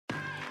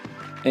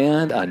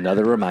And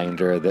another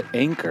reminder that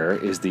Anchor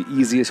is the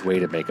easiest way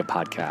to make a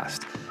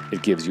podcast.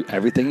 It gives you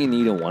everything you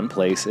need in one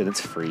place and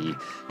it's free.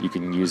 You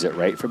can use it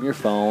right from your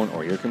phone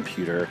or your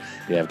computer.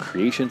 They have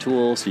creation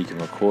tools so you can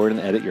record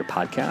and edit your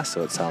podcast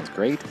so it sounds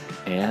great,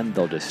 and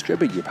they'll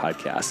distribute your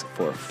podcast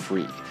for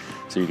free.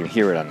 So you can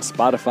hear it on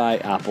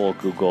Spotify, Apple,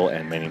 Google,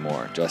 and many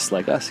more. Just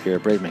like us here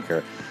at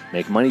Bravemaker.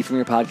 Make money from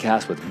your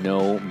podcast with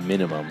no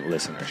minimum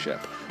listenership.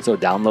 So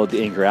download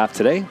the Anchor app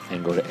today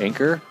and go to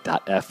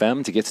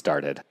anchor.fm to get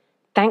started.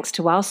 Thanks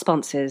to our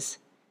sponsors.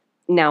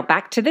 Now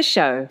back to the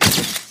show.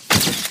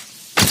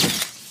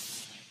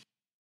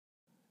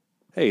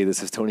 Hey,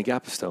 this is Tony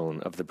Gapstone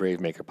of the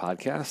Bravemaker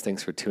podcast.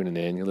 Thanks for tuning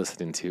in. You're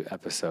listening to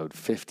episode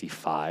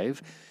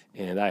 55,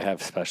 and I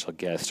have special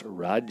guest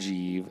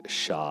Rajiv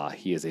Shah.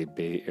 He is a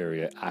Bay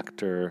Area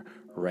actor,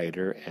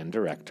 writer, and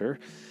director,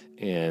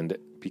 and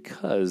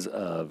because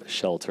of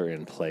shelter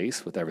in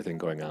place with everything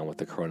going on with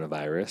the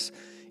coronavirus,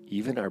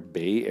 even our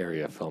Bay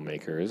Area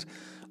filmmakers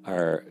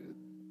are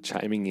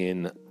chiming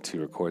in to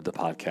record the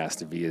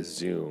podcast via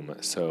Zoom.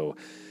 So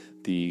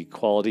the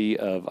quality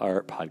of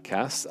our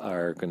podcasts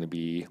are going to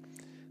be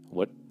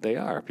what they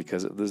are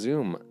because of the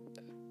Zoom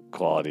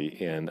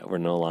quality, and we're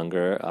no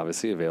longer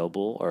obviously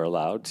available or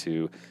allowed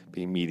to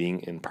be meeting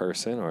in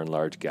person or in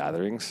large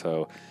gatherings.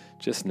 So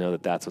just know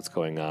that that's what's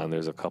going on.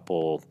 There's a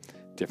couple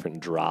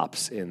different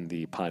drops in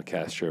the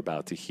podcast you're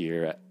about to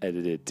hear,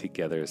 edited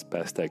together as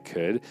best I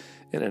could,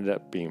 and ended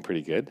up being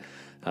pretty good.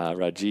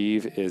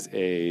 Rajiv is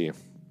a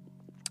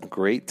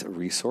great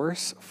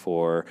resource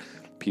for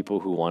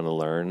people who want to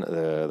learn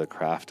the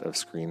craft of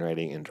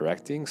screenwriting and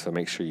directing. So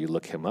make sure you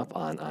look him up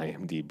on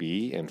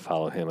IMDb and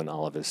follow him on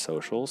all of his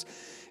socials.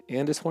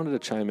 And just wanted to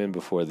chime in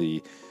before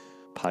the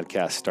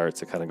podcast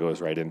starts. It kind of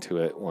goes right into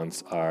it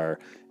once our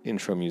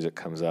intro music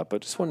comes up.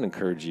 But just wanted to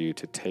encourage you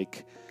to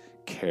take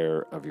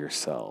care of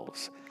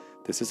yourselves.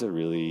 This is a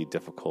really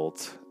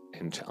difficult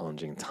and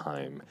challenging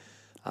time.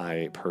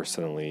 I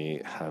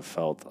personally have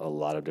felt a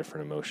lot of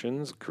different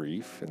emotions,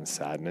 grief and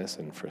sadness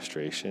and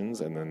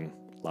frustrations, and then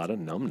a lot of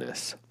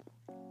numbness.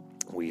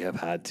 We have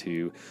had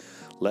to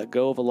let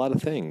go of a lot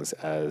of things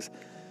as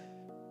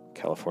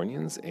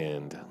Californians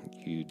and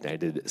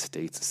United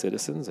States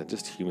citizens and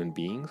just human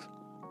beings.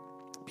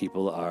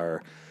 People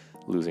are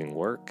losing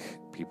work.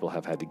 People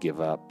have had to give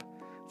up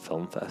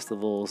film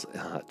festivals,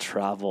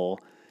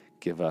 travel,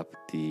 give up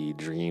the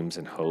dreams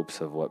and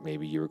hopes of what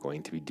maybe you were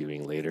going to be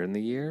doing later in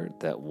the year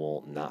that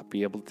will not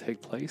be able to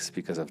take place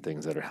because of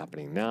things that are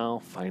happening now,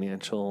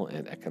 financial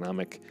and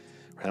economic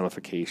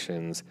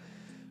ramifications.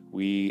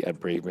 We at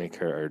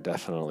Bravemaker are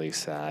definitely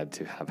sad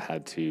to have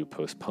had to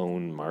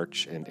postpone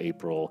March and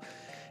April,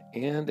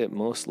 and it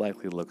most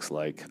likely looks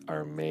like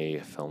our May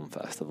Film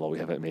Festival. We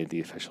haven't made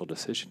the official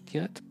decision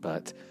yet,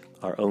 but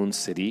our own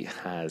city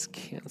has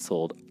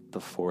canceled the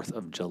 4th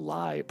of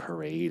July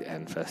parade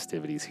and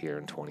festivities here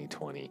in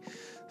 2020.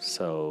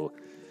 So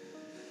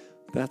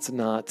that's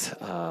not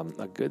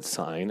a good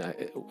sign.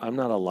 I'm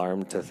not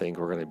alarmed to think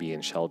we're going to be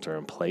in shelter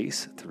in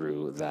place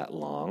through that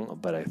long,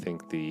 but I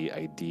think the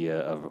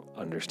idea of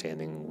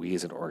understanding we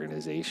as an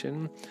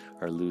organization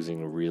are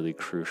losing really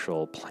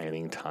crucial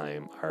planning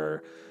time.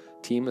 Our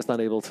team is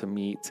not able to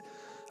meet.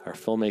 Our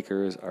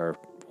filmmakers are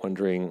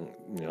wondering,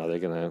 are they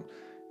going to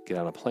get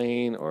on a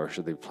plane or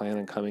should they plan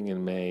on coming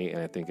in May?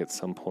 And I think at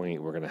some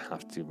point we're going to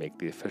have to make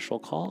the official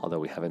call, although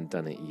we haven't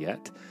done it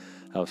yet.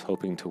 I was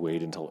hoping to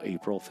wait until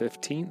April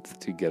 15th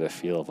to get a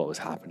feel of what was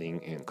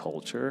happening in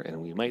culture, and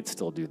we might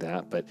still do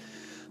that, but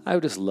I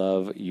would just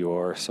love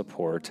your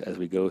support as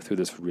we go through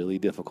this really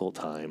difficult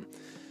time.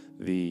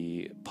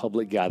 The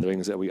public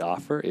gatherings that we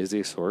offer is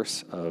a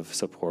source of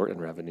support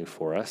and revenue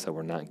for us that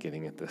we're not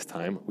getting at this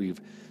time.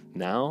 We've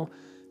now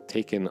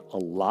taken a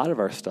lot of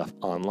our stuff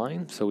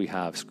online. So we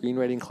have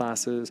screenwriting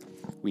classes,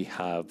 we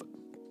have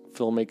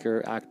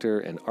filmmaker,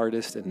 actor, and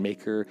artist and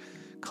maker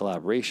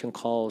collaboration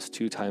calls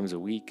 2 times a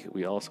week.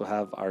 We also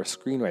have our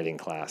screenwriting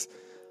class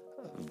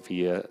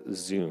via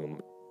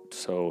Zoom.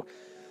 So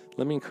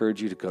let me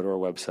encourage you to go to our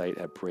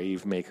website at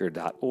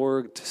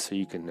bravemaker.org so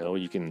you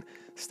can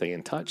stay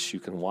in touch. You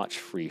can watch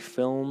free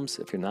films.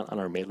 If you're not on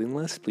our mailing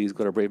list, please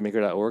go to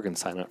bravemaker.org and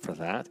sign up for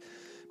that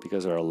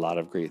because there are a lot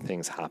of great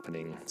things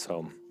happening.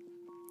 So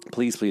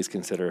please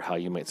consider how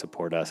you might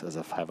support us as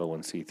a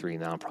 501c3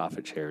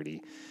 nonprofit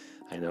charity.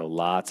 I know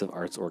lots of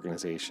arts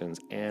organizations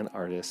and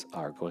artists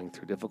are going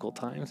through difficult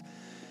times,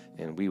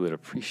 and we would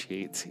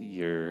appreciate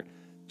your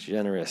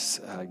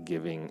generous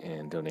giving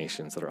and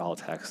donations that are all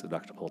tax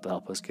deductible to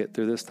help us get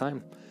through this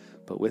time.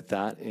 But with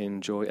that,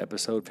 enjoy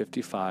episode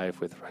 55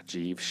 with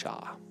Rajiv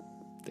Shah.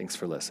 Thanks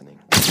for listening.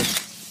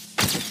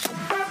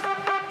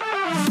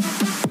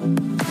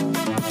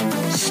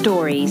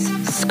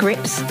 Stories,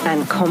 scripts,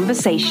 and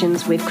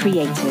conversations with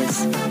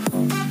creators.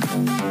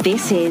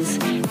 This is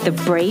the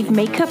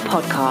Bravemaker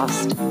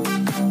podcast.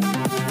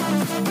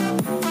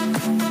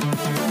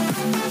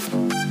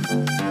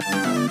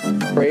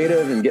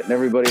 Creative and getting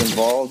everybody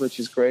involved, which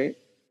is great.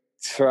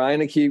 Trying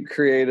to keep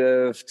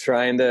creative,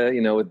 trying to,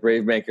 with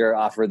Bravemaker,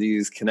 offer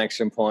these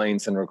connection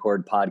points and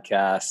record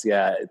podcasts.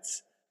 Yeah,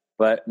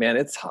 But man,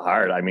 it's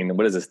hard. I mean,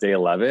 what is this, day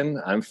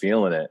 11? I'm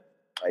feeling it.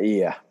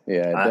 Yeah,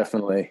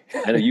 definitely.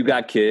 I know you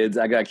got kids.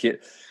 I got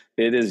kids.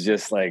 It is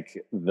just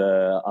like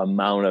the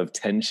amount of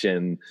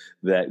tension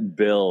that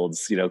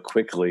builds,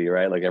 quickly,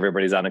 right? Like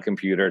everybody's on a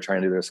computer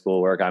trying to do their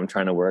schoolwork. I'm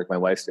trying to work. My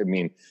wife's,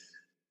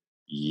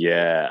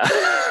 yeah.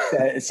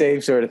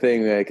 Same sort of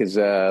thing, because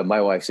my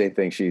wife, same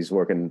thing. She's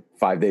working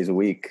 5 days a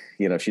week.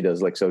 She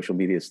does like social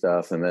media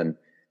stuff. And then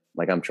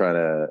like I'm trying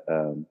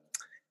to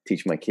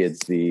teach my kids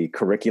the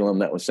curriculum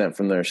that was sent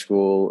from their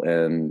school.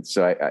 And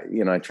so I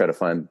try to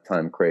find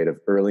time creative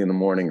early in the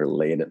morning or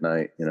late at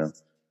night,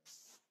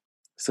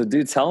 So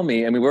dude, tell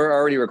me, we're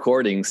already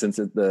recording since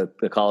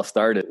the call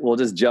started. We'll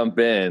just jump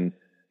in,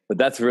 but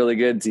that's really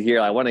good to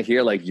hear. I want to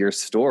hear like your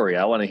story.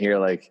 I want to hear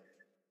like,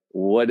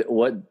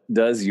 what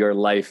does your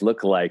life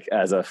look like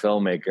as a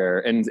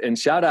filmmaker? And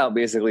shout out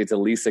basically to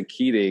Lisa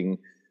Keating,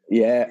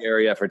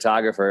 area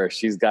photographer.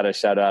 She's got a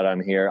shout out on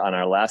here on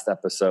our last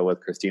episode with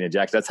Christina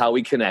Jackson. That's how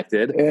we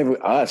connected.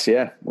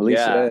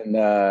 Lisa and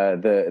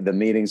the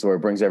meetings where it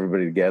brings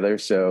everybody together.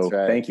 So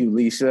Thank you,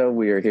 Lisa.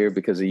 We are here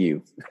because of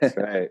you. That's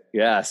right.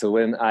 Yeah. So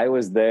when I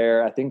was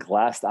there, I think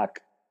last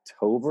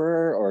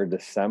October or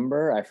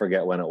December, I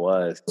forget when it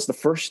was. It's the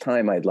first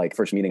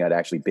meeting I'd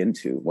actually been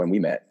to when we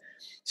met.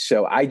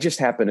 So I just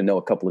happened to know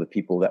a couple of the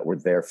people that were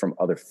there from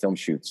other film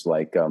shoots,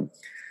 like, so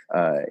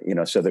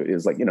there, it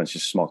was like, it's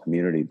just a small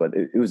community, but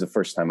it was the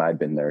first time I'd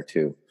been there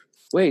too.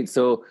 Wait,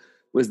 so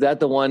was that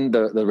the one,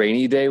 the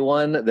rainy day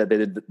one that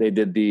they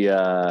did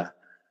the,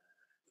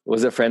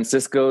 was it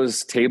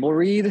Francisco's table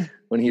read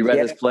when he read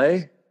his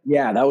play?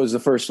 Yeah, that was the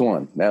first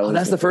one.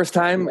 That's the first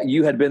time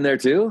you had been there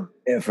too?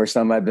 Yeah, first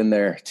time I've been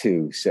there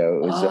too. So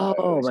it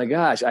was, my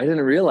gosh, I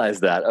didn't realize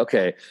that.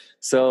 Okay.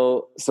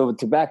 So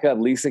to back up,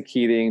 Lisa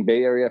Keating,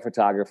 Bay Area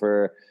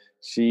photographer,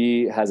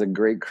 she has a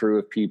great crew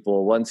of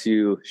people. Once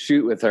you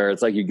shoot with her,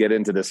 it's like you get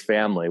into this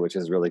family, which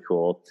is really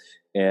cool.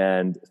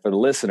 And for the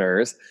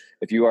listeners,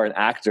 if you are an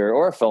actor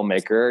or a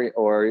filmmaker,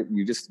 or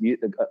you just need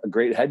a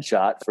great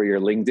headshot for your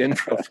LinkedIn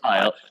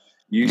profile,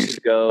 you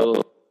should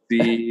go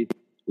see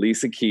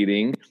Lisa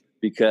Keating,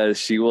 because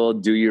she will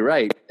do you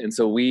right. And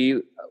so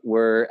we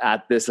were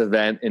at this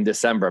event in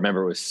December. I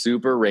remember it was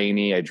super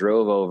rainy. I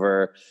drove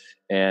over,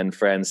 and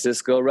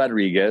Francisco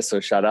Rodriguez,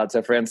 so shout out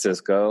to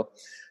Francisco,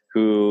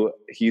 who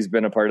he's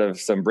been a part of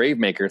some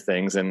Bravemaker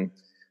things. And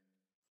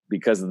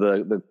because of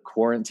the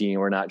quarantine,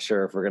 we're not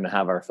sure if we're going to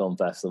have our film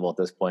festival at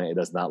this point. It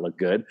does not look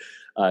good.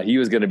 He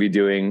was going to be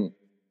doing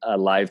a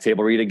live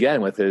table read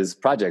again with his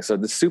project. So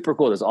it's super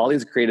cool. There's all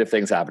these creative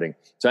things happening.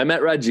 So I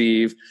met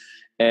Rajiv.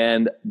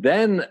 And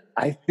then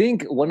I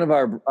think one of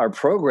our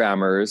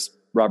programmers,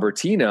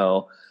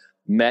 Robertino,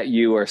 met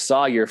you or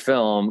saw your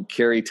film,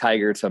 Carry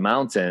Tiger to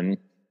Mountain,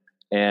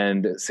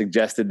 and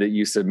suggested that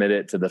you submit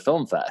it to the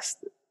Film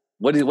Fest.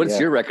 What's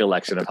your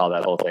recollection of how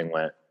that whole thing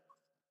went?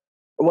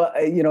 Well,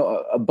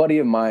 a buddy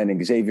of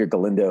mine, Xavier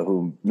Galindo,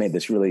 who made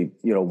this really,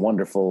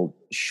 wonderful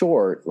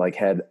short, like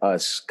had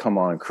us come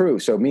on crew.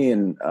 So me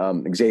and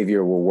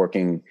Xavier were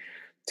working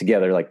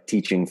together, like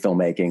teaching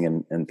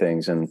filmmaking and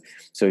things. And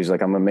so he's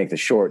like, I'm going to make the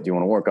short. Do you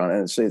want to work on it?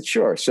 And I said,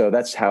 sure. So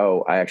that's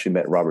how I actually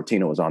met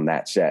Robertino, was on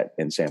that set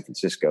in San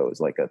Francisco. It was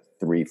like a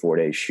 3-4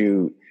 day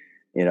shoot.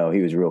 He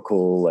was real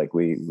cool. Like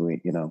we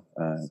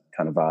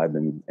kind of vibed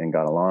and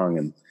got along.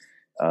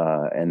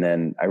 And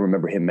then I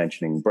remember him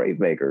mentioning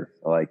Bravemaker,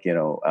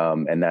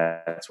 and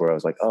that's where I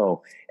was like,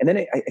 oh, and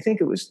then I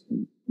think it was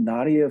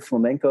Nadia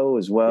Flamenco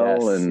as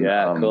well. Yes,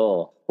 and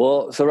cool.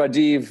 Well, so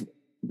Rajiv,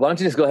 why don't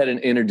you just go ahead and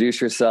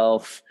introduce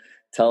yourself?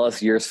 Tell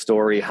us your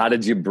story. How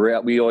did you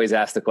we always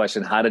ask the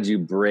question, how did you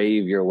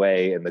brave your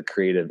way in the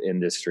creative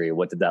industry?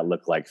 What did that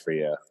look like for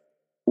you?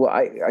 Well,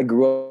 I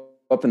grew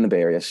up in the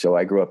Bay Area. So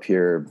I grew up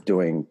here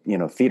doing,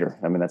 theater.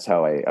 That's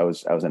how I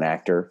was an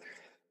actor,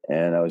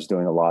 and I was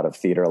doing a lot of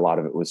theater. A lot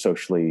of it was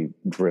socially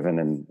driven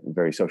and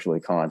very socially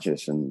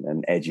conscious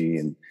and edgy.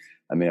 And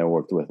I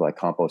worked with like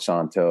Campo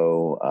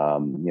Santo.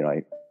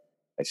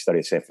 I studied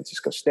at San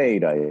Francisco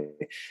State. I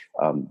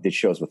did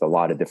shows with a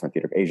lot of different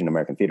theater, Asian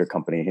American theater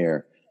company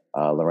here,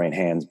 Lorraine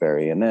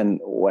Hansberry. And then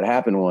what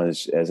happened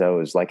was, as I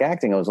was like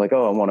acting, I was like,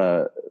 oh, I want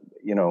to,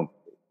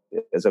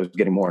 as I was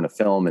getting more into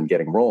film and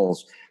getting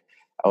roles,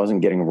 I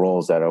wasn't getting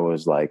roles that I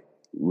was like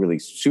really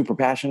super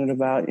passionate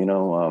about,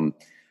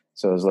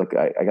 so I was like,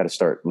 I got to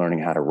start learning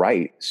how to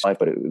write,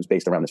 but it was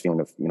based around this feeling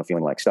of,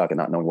 feeling like stuck and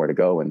not knowing where to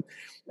go, and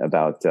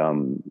about,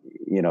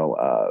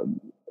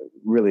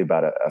 really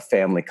about a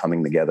family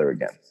coming together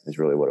again is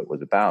really what it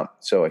was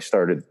about. So I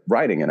started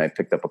writing, and I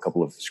picked up a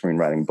couple of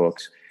screenwriting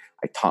books.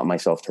 I taught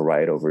myself to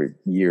write over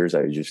years.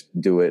 I would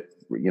just do it,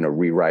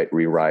 rewrite.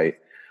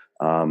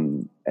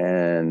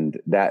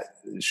 And that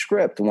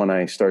script, when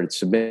I started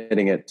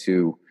submitting it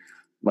to,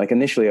 like,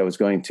 initially I was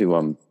going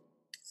to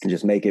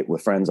just make it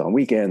with friends on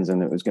weekends,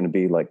 and it was going to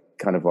be like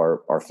kind of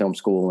our film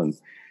school, and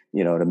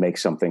to make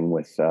something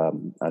with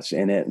us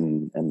in it,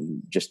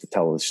 and just to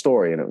tell the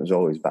story. And it was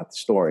always about the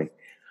story.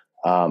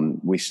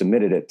 We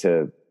submitted it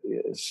to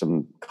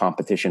some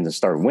competitions and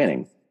started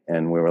winning,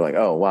 and we were like,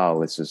 oh wow,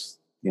 this is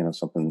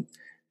something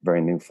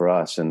very new for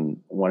us. And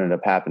what ended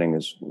up happening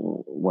is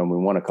when we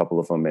won a couple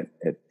of them,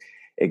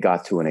 it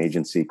got to an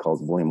agency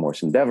called William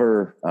Morris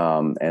Endeavor.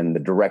 And the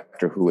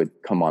director who had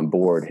come on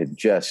board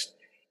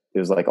it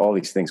was like all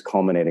these things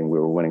culminating. We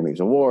were winning these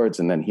awards,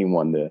 and then he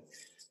won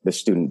the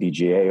Student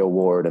DGA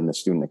Award and the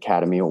Student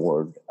Academy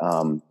Award.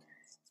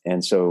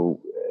 And so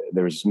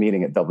there was this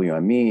meeting at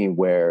WME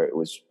where it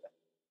was,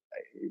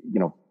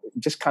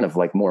 just kind of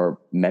like more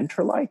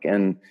mentor-like,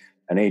 and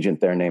an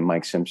agent there named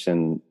Mike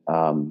Simpson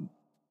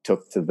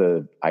took to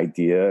the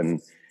idea, and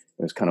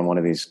it was kind of one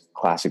of these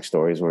classic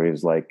stories where he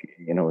was like,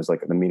 it was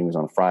like the meeting was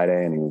on a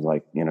Friday, and he was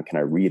like, can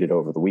I read it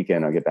over the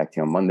weekend? I'll get back to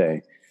you on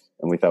Monday.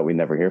 And we thought we'd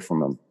never hear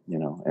from him,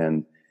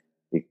 and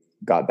he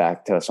got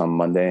back to us on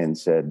Monday and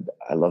said,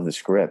 I love the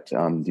script.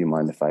 Do you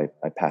mind if I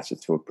pass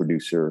it to a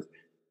producer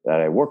that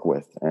I work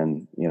with?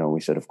 And,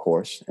 we said, of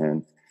course.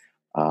 And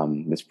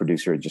this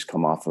producer had just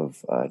come off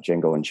of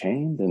Django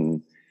Unchained,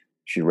 and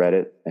she read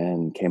it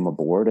and came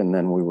aboard, and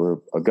then we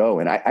were a go.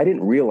 And I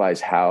didn't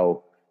realize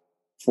how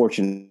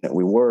fortunate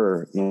we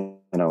were,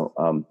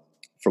 from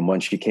when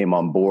she came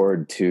on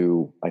board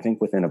to, I think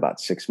within about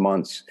 6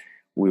 months,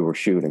 we were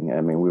shooting.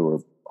 I mean, we were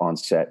on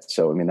set.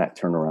 So, that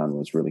turnaround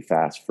was really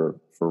fast for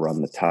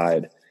Run the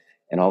Tide.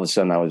 And all of a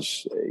sudden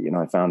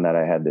I found that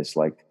I had this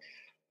like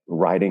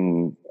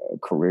writing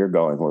career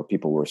going where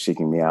people were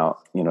seeking me out,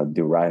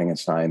 do writing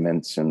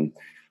assignments. And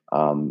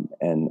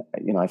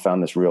I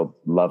found this real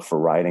love for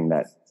writing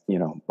that,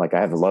 like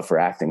I have a love for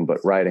acting,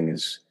 but writing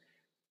is,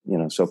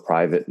 so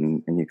private,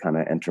 and you kind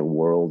of enter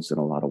worlds in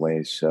a lot of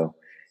ways. So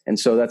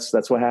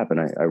that's what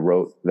happened. I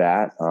wrote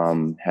that,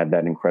 had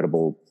that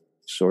incredible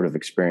sort of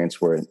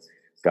experience where it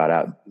got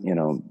out,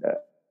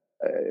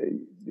 it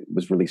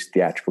was released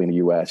theatrically in the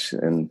US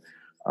and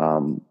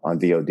on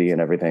VOD and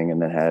everything,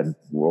 and then had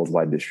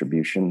worldwide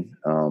distribution.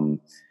 And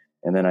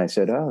then I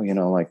said,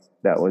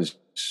 that was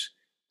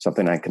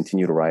something I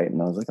continue to write.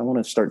 And I was like, I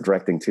want to start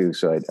directing too.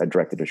 So I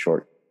directed a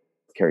short,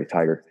 Carry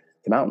Tiger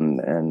to Mountain,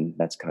 and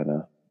that's kind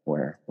of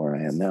where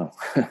I am now.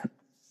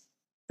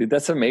 Dude,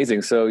 that's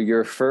amazing. So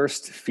your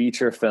first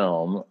feature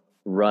film,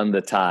 Run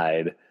the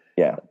Tide.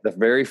 Yeah. The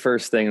very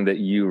first thing that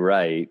you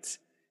write,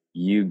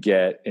 you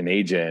get an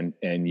agent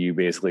and you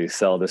basically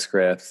sell the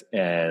script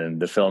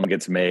and the film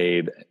gets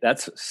made.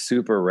 That's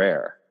super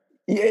rare.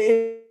 Yeah,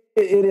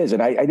 it is.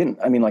 And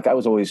I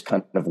was always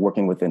kind of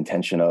working with the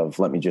intention of,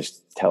 let me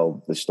just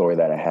tell the story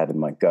that I had in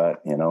my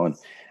gut, and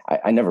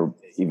I never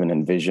even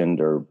envisioned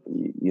or,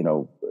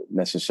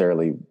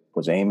 necessarily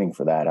was aiming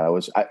for that. I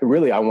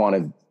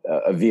wanted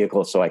a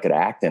vehicle so I could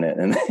act in it.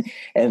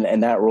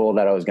 And that role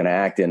that I was going to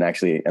act in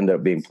actually ended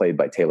up being played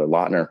by Taylor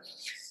Lautner.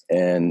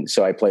 And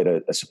so I played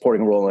a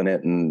supporting role in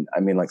it. And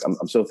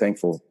I'm so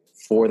thankful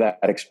for that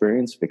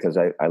experience, because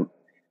it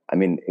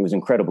was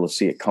incredible to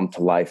see it come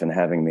to life and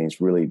having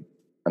these really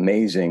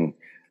amazing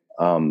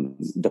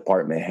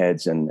department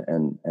heads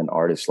and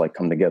artists like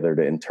come together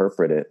to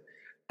interpret it.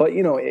 But,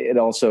 it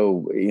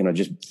also,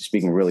 just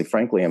speaking really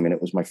frankly,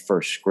 it was my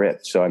first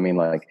script. So,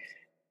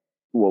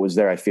 what was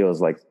there, I feel,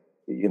 is like,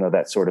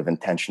 that sort of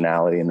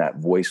intentionality and that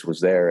voice was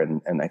there.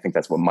 And I think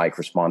that's what Mike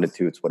responded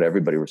to. It's what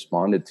everybody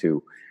responded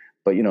to.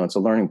 But, it's a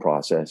learning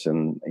process.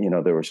 And,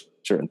 there were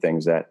certain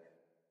things that,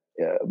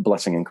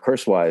 blessing and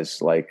curse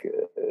wise, like,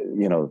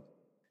 the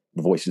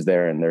voice is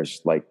there and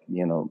there's like,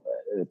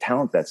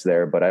 talent that's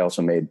there. But I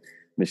also made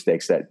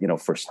mistakes that,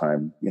 first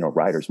time,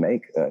 writers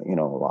make, a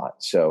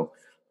lot. So,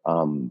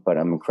 but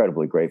I'm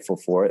incredibly grateful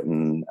for it.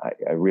 And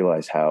I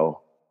realize how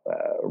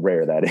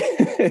rare that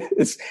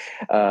is,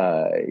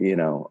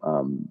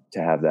 to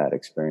have that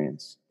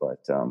experience.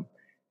 But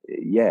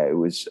it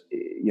was,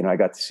 I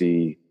got to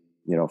see,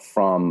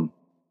 from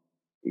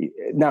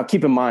now,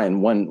 keep in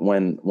mind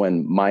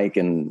when Mike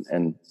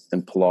and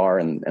Pilar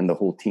and the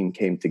whole team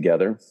came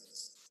together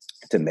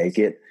to make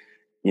it,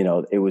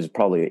 it was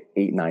probably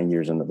 8-9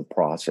 years into the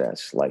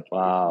process. Like,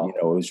 wow.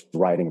 It was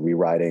writing,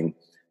 rewriting.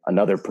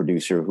 Another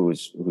producer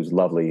who's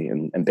lovely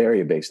and Bay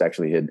Area based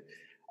actually had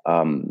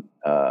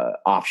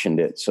optioned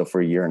it. So for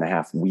a year and a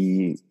half,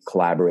 we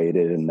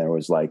collaborated, and there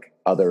was like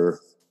other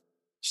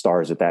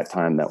stars at that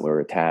time that were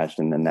attached,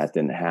 and then that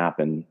didn't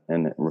happen,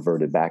 and it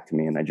reverted back to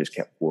me, and I just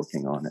kept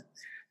working on it.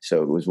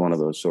 So it was one of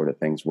those sort of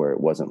things where it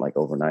wasn't like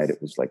overnight.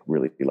 It was like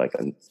really like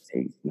an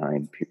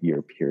 8-9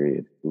 year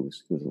period. It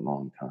was a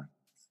long time.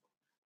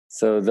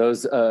 So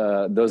those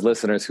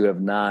listeners who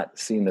have not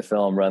seen the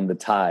film Run the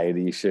Tide,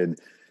 you should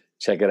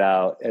check it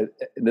out.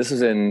 This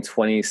was in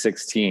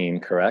 2016,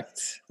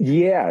 correct?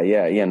 Yeah.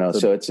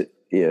 So it's,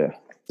 yeah.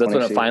 That's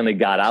when it finally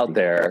got out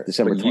there.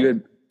 December 20.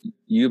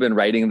 You've been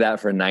writing that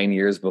for 9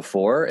 years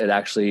before it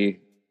actually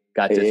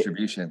got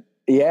distribution.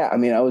 Yeah.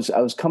 I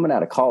was coming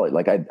out of college.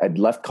 Like I'd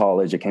left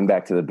college. I came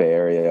back to the Bay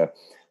Area.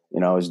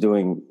 I was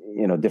doing,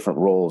 different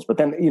roles, but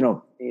then,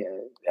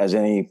 as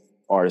any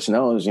artist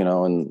knows,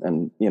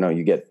 and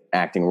you get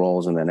acting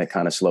roles and then it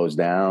kind of slows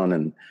down.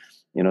 And,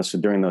 so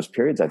during those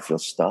periods, I'd feel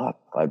stuck.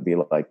 I'd be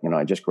like,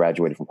 I just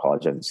graduated from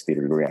college. I have this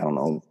theater degree. I don't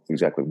know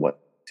exactly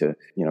what to,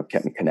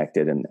 kept me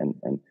connected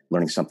and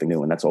learning something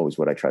new. And that's always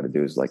what I try to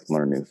do, is like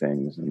learn new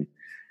things. And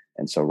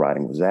And so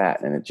writing was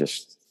that. And it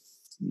just,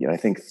 I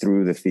think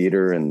through the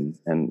theater and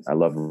I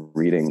love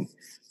reading,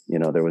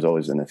 there was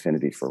always an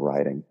affinity for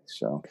writing.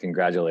 So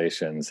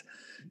congratulations.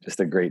 Just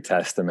a great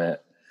testament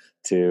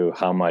to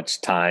how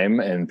much time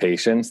and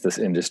patience this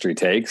industry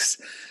takes.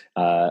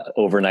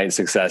 Overnight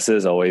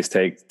successes always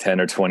take 10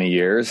 or 20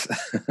 years,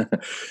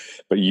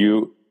 but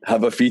you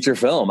have a feature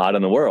film out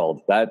in the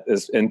world. That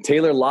is, and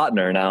Taylor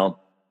Lautner. Now,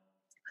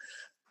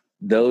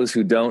 those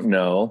who don't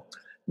know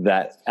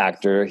that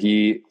actor,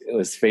 he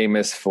was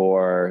famous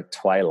for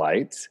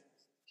Twilight.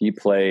 He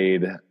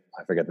played,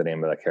 I forget the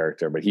name of the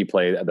character, but he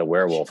played the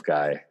werewolf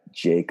guy.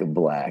 Jacob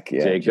Black.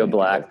 Yeah, Jacob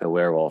Black, the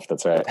werewolf.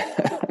 That's right.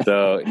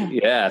 So,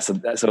 yeah.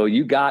 So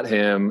you got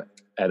him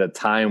at a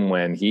time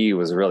when he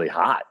was really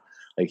hot.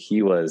 Like,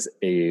 he was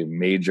a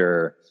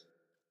major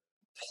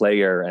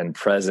player and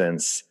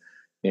presence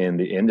in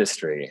the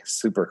industry.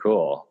 Super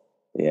cool.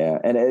 Yeah.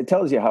 And it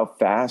tells you how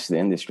fast the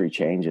industry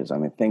changes. I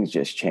mean, things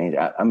just change.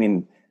 I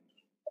mean,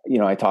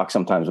 I talk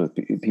sometimes with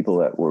people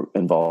that were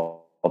involved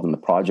in the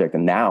project,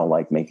 and now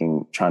like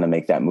trying to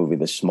make that movie,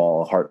 the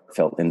small,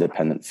 heartfelt,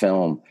 independent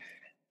film,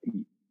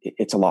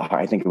 it's a lot.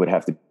 I think it would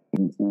have to,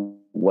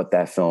 what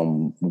that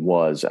film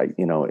was,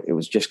 it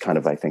was just kind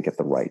of, I think, at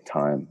the right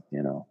time,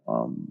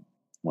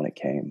 when it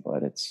came,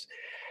 but it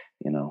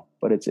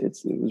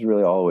was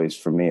really always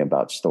for me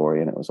about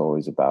story. And it was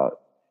always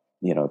about,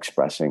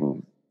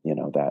 expressing,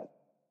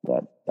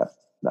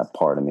 that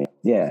part of me.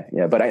 Yeah.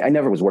 Yeah. But I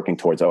never was working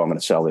towards, I'm going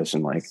to sell this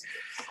and like,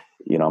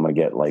 I'm going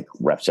to get like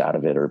reps out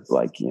of it or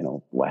like,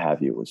 what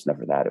have you. It was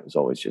never that. It was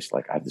always just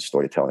like, I have this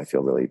story to tell. And I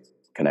feel really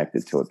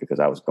connected to it because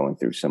I was going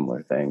through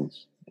similar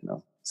things,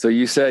 So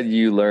you said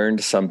you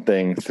learned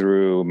something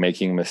through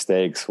making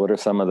mistakes. What are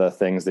some of the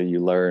things that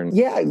you learned?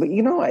 Yeah. But,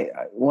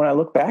 when I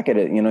look back at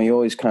it, you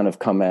always kind of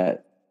come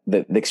at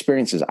the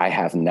experiences I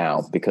have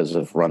now because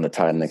of Run the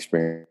Tide, and the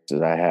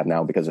experiences I have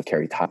now because of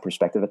Carrie Todd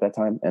perspective at that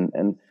time.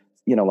 And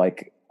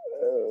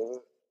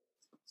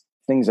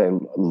things I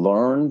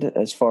learned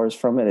as far as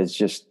from it is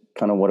just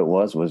kind of what it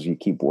was you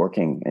keep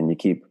working and you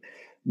keep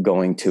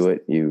going to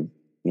it,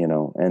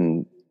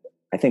 and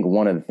I think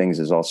one of the things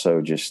is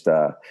also just,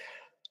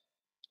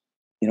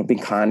 being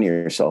kind to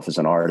yourself as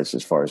an artist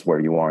as far as where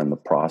you are in the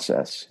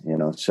process,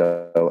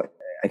 so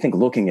I think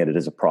looking at it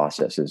as a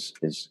process is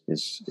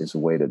a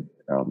way to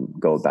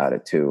go about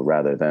it too,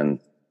 rather than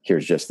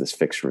here's just this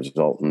fixed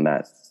result. And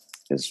that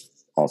is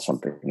all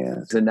something.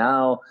 Yeah. So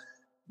now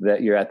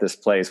that you're at this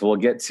place, we'll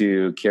get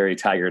to Carry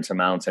Tiger to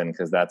Mountain,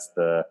 because that's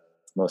the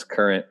most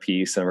current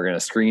piece. And we're going to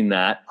screen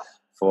that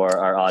for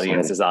our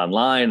audiences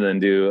online and then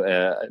do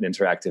an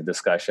interactive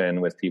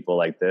discussion with people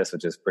like this,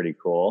 which is pretty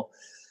cool.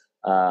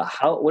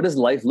 What does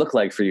life look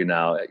like for you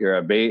now? You're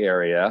a Bay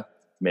Area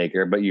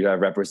maker, but you have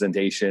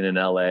representation in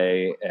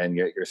LA and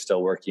you're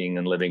still working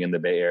and living in the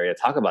Bay Area.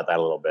 Talk about that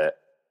a little bit.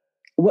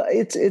 Well,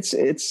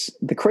 it's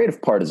the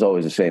creative part is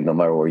always the same no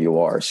matter where you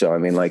are. So, I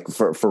mean, like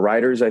for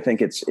writers, I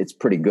think it's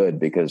pretty good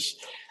because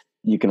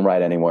you can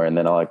write anywhere, and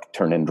then I'll like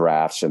turn in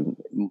drafts, and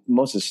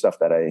most of the stuff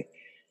that I,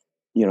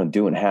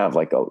 do and have,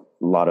 like a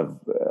lot of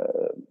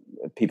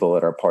people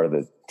that are part of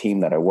the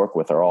team that I work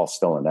with are all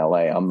still in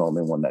LA. I'm the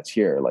only one that's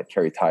here. Like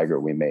Carrie Tiger,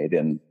 we made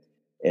in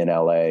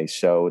LA.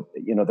 So,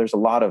 there's a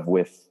lot of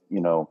a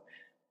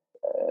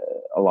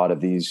lot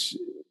of these,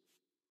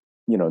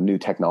 new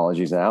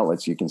technologies and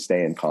outlets, you can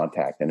stay in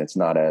contact and it's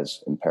not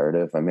as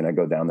imperative. I mean, I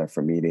go down there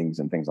for meetings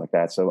and things like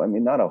that. So, I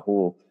mean, not a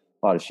whole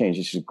lot of change.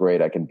 It's just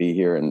great. I can be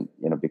here and,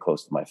 be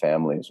close to my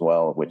family as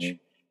well, which,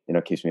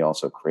 keeps me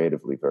also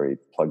creatively very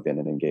plugged in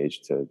and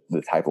engaged to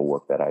the type of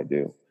work that I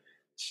do.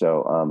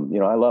 So,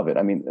 I love it.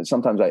 I mean,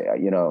 sometimes I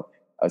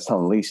was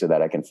telling Lisa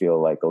that I can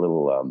feel like a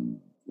little,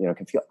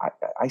 can feel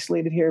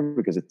isolated here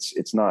because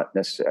it's not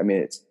necessarily, I mean,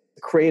 it's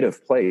a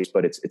creative place,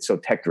 but it's so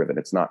tech driven.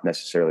 It's not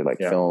necessarily like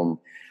film,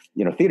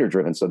 theater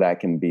driven. So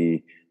that can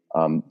be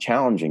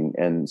challenging.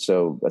 And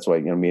so that's why,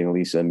 meeting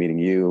Lisa, meeting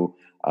you,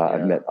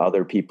 I've met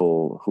other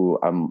people who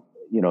I'm,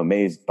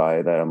 amazed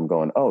by that. I'm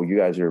going, oh, you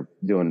guys are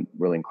doing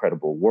really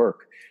incredible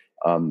work.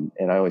 And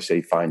I always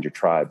say, find your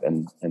tribe.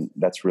 And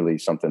that's really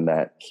something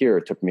that here,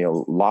 it took me a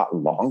lot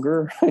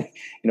longer,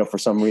 for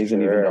some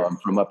reason, even though I'm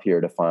from up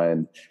here, to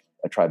find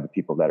a tribe of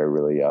people that I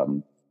really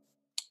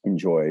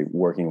enjoy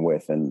working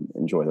with and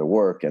enjoy their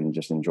work and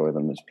just enjoy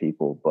them as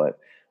people. But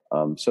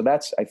so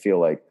that's, I feel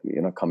like,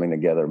 coming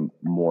together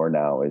more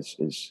now is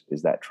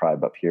that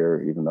tribe up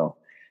here, even though,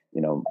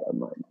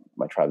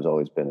 my tribe's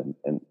always been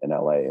in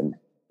LA and,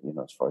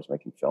 as far as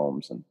making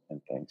films and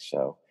things.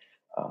 So,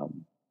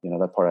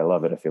 that part, I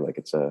love it. I feel like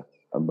it's a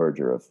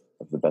merger of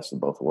the best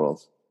of both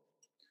worlds.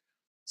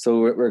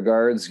 So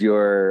regards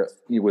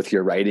with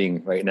your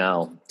writing right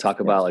now, talk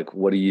about like,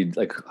 what do you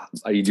like?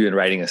 Are you doing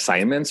writing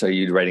assignments? Are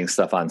you writing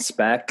stuff on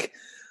spec?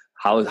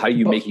 How are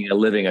you making a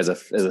living as a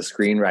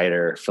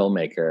screenwriter,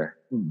 filmmaker?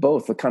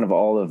 Both, kind of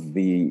all of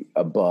the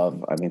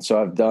above. I mean,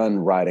 so I've done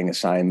writing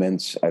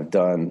assignments. I've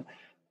done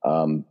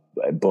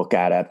book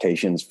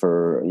adaptations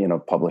for,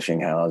 publishing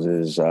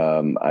houses.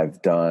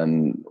 I've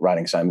done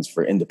writing assignments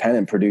for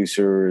independent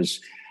producers.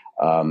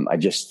 I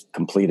just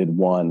completed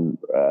one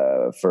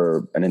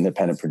for an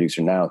independent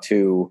producer now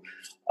too.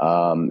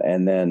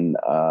 And then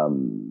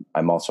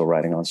I'm also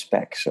writing on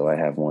spec. So I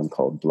have one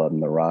called Blood in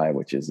the Rye,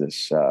 which is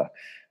this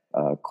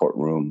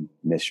courtroom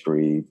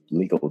mystery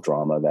legal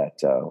drama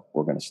that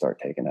we're going to start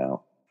taking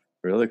out.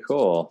 Really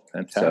cool.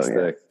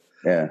 Fantastic.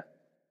 So, yeah.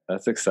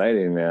 That's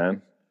exciting,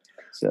 man.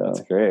 So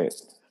that's great.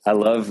 I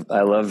love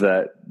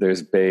that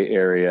there's Bay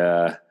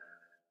Area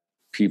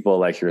people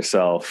like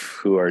yourself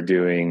who are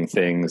doing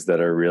things that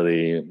are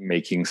really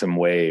making some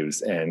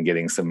waves and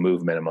getting some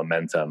movement and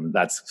momentum.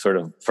 That's sort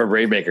of, for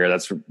Bravemaker,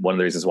 that's one of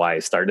the reasons why I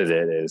started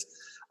it. Is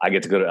I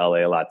get to go to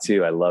LA a lot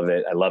too. I love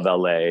it. I love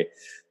LA,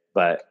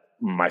 but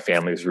my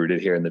family's rooted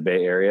here in the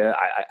Bay Area.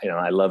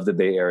 I love the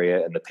Bay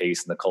Area and the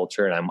pace and the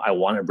culture, and I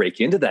want to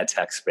break into that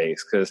tech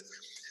space because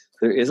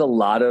there is a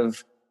lot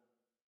of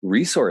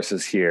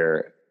resources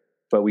here,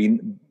 but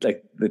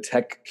the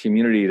tech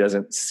community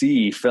doesn't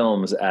see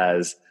films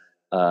as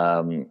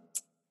like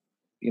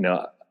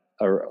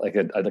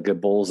a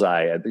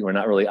bullseye. I think we're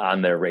not really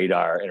on their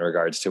radar in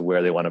regards to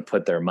where they want to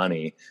put their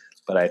money,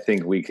 but I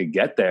think we could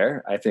get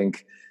there. I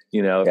think,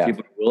 if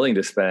people are willing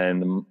to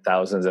spend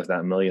thousands, if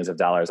not millions of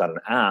dollars on an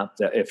app,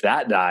 that if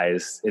that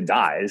dies, it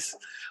dies.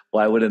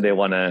 Why wouldn't they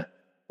want to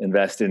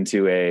invest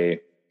into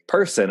a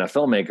person, a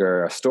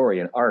filmmaker, a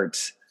story, an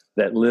art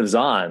that lives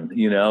on,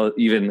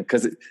 even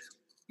because,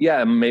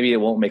 maybe it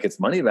won't make its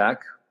money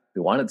back.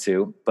 We want it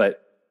to,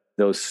 but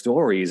those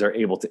stories are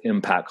able to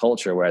impact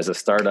culture. Whereas a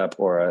startup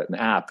or an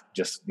app,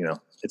 just,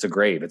 it's a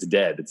grave, it's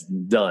dead, it's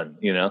done,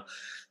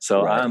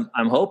 So right.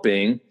 I'm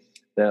hoping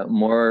that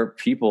more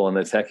people in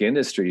the tech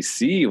industry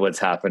see what's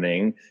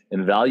happening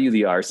and value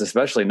the arts,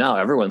 especially now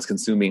everyone's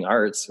consuming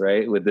arts,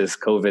 right? With this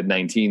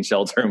COVID-19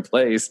 shelter in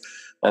place.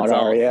 That's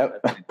all,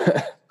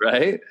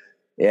 right?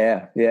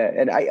 Yeah. Yeah.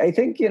 And I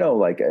think,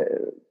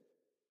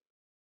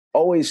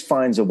 always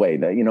finds a way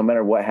that, no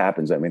matter what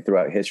happens,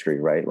 throughout history,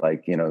 right?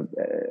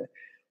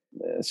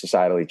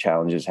 Societally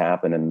challenges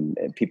happen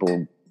and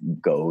people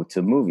go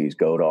to movies,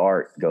 go to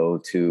art, go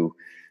to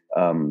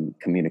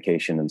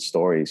communication and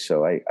stories.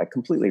 So I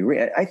completely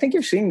agree. I think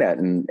you're seeing that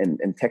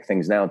in tech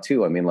things now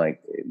too.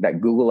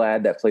 That Google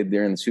ad that played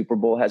during the Super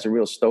Bowl has a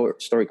real story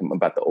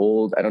about the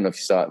old, I don't know if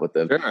you saw it with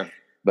the, sure.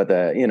 But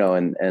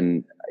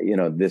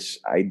this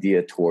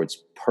idea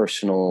towards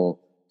personal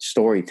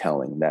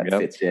storytelling that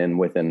fits in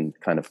within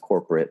kind of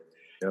corporate,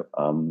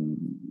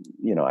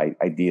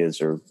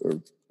 ideas or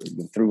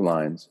through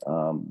lines.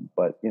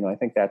 But I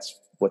think that's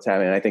what's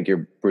happening. I think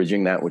you're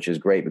bridging that, which is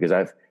great because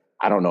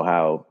I don't know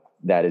how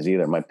that is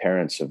either. My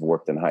parents have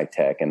worked in high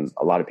tech, and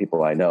a lot of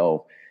people I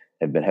know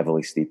have been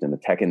heavily steeped in the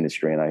tech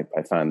industry. And I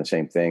find the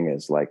same thing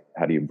as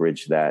how do you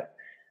bridge that,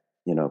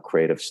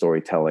 creative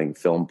storytelling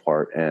film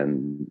part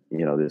and,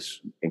 this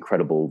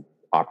incredible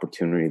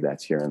opportunity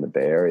that's here in the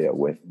Bay Area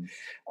with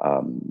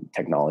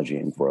technology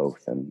and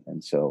growth.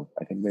 And so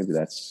I think maybe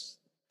that's,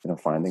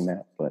 finding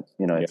that, but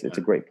it's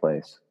a great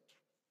place.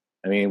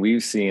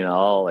 We've seen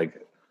all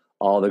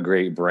the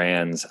great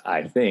brands,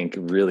 I think,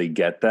 really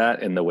get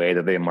that in the way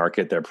that they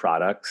market their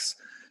products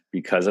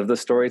because of the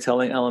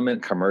storytelling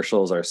element.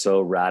 Commercials are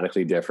so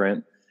radically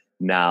different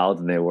now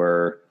than they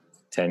were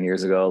 10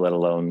 years ago, let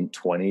alone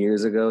 20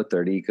 years ago,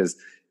 30, because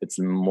it's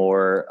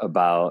more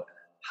about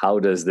how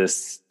does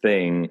this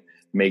thing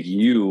make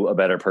you a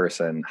better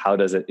person? How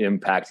does it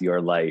impact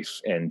your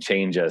life and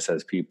change us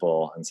as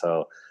people? And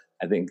so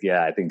I think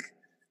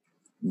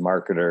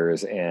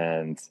marketers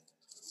and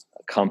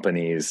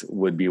companies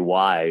would be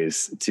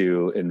wise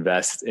to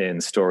invest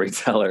in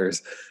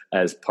storytellers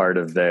as part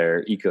of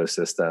their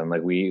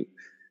ecosystem.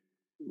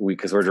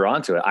 Because we're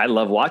drawn to it. I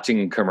love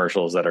watching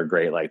commercials that are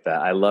great like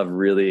that. I love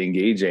really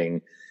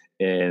engaging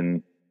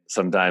in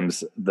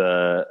sometimes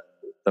the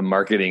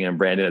marketing and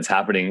branding that's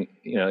happening,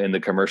 in the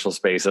commercial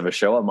space of a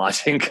show I'm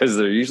watching, because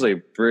they're usually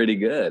pretty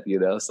good,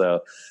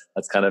 so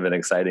that's kind of an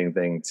exciting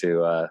thing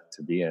to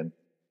be in.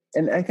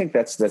 And I think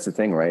that's the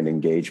thing, right?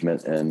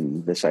 Engagement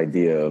and this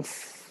idea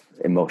of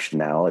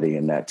emotionality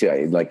and that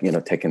too.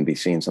 Tech can be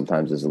seen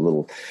sometimes as a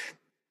little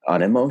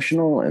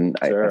unemotional. And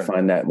sure. I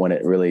find that when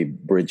it really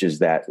bridges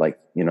that,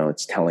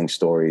 it's telling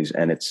stories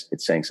and it's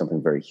saying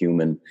something very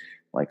human,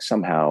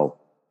 somehow,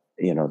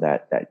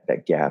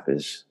 that gap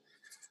is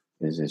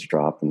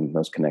dropped and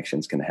those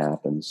connections can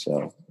happen.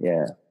 So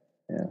yeah.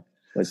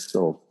 We're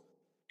still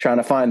trying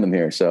to find them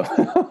here. So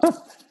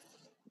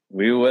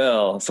we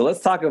will. So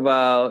let's talk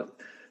about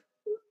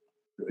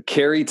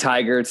Carry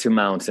Tiger to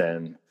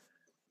Mountain.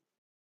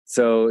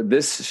 So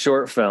this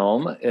short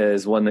film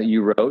is one that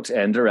you wrote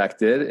and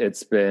directed.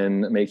 It's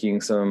been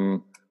making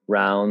some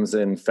rounds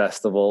in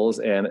festivals,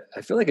 and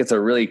I feel like it's a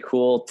really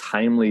cool,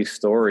 timely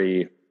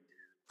story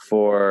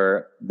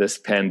for this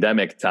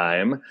pandemic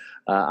time.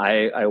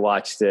 I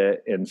watched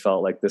it and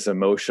felt like this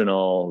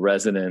emotional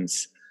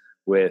resonance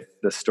with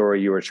the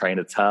story you were trying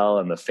to tell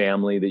and the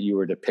family that you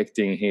were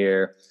depicting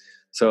here.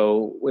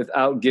 So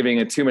without giving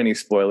it too many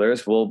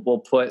spoilers, we'll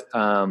put,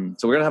 so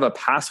we're going to have a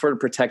password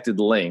protected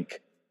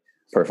link.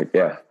 Perfect.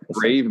 Yeah.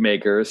 Brave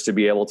makers to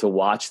be able to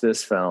watch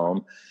this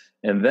film.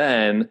 And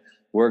then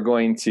we're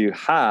going to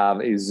have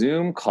a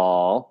Zoom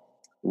call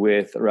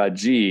with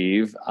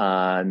Rajiv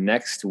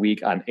next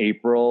week on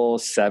April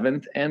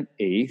 7th and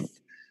 8th.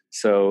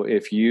 So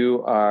if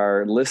you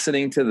are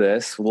listening to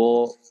this,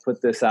 we'll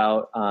put this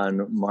out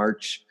on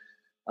March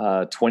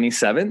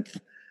 27th.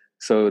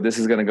 So this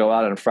is going to go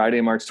out on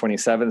Friday, March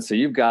 27th. So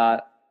you've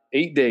got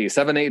 8 days,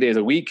 8 days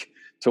a week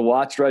to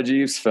watch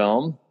Rajiv's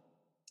film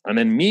and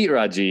then meet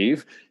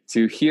Rajiv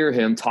to hear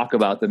him talk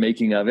about the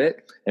making of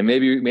it. And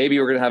maybe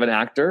we're going to have an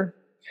actor.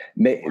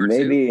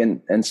 Maybe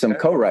and some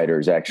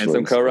co-writers, actually. And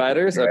some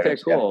co-writers? Okay,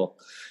 cool.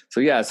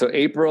 Yeah. So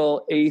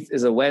April 8th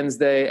is a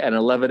Wednesday at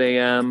 11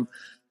 a.m.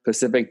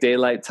 Pacific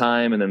Daylight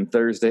Time. And then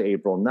Thursday,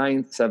 April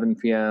 9th, 7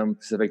 p.m.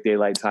 Pacific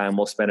Daylight Time.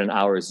 We'll spend an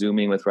hour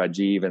Zooming with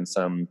Rajiv and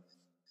some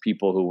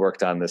people who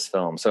worked on this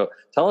film. So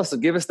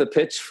give us the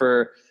pitch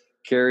for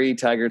Carry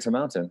Tiger to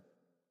Mountain.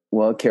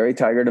 Well, Carry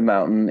Tiger to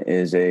Mountain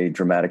is a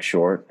dramatic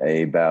short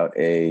about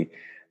a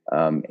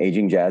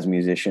aging jazz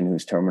musician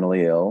who's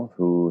terminally ill,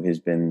 who has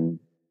been,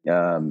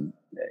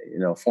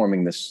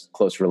 forming this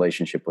close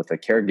relationship with a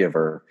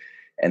caregiver,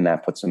 and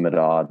that puts him at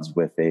odds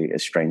with a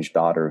estranged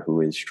daughter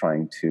who is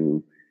trying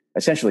to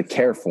essentially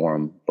care for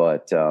him,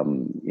 but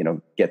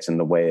gets in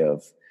the way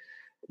of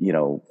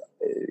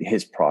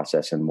his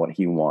process and what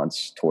he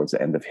wants towards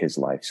the end of his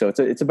life. So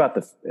it's about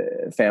the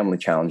family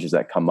challenges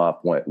that come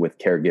up with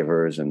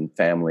caregivers and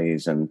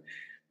families, and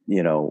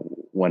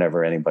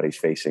whenever anybody's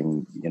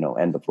facing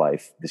end of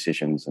life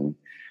decisions and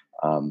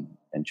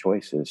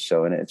choices.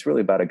 So, and it's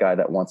really about a guy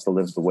that wants to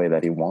live the way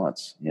that he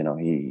wants.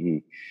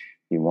 He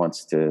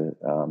wants to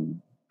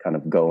kind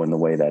of go in the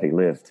way that he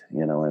lived.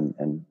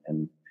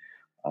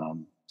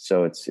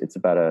 So it's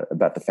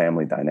about the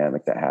family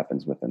dynamic that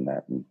happens within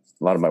that. And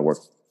a lot of my work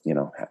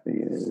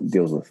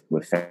deals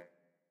with family.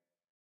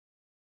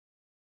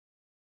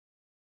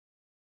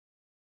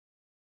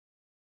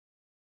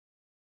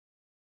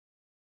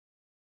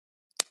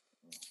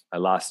 I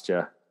lost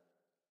you.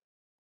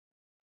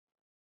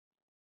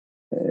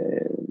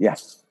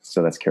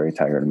 So that's Carry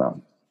Tiger to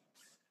Mountain.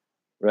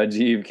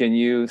 Rajiv, can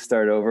you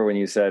start over when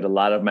you said a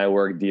lot of my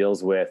work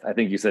deals with, I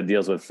think you said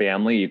deals with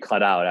family. You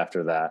cut out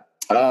after that.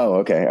 Oh,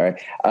 okay.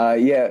 All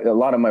right. A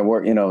lot of my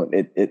work,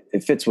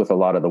 it fits with a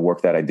lot of the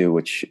work that I do,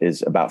 which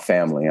is about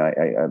family.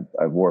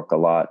 I work a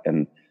lot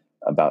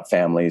about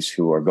families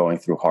who are going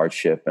through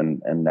hardship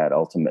and that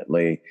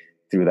ultimately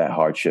through that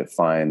hardship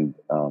find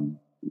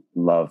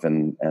love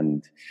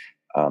and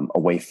a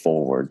way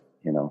forward.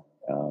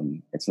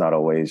 It's not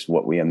always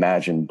what we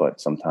imagine, but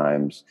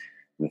sometimes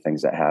the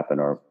things that happen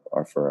are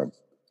for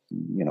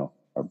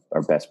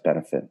our best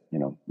benefit,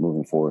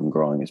 moving forward and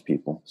growing as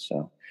people.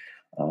 So,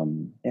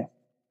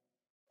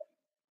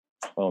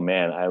 Oh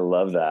man, I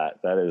love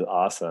that. That is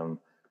awesome.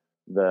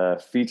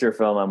 The feature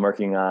film I'm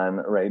working on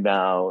right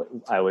now,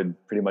 I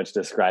would pretty much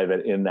describe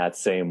it in that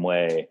same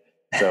way.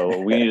 So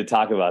we need to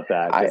talk about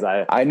that,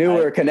 because I knew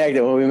we were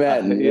connected when we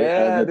met.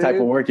 The type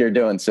of work you're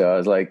doing. So I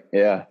was like,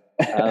 yeah.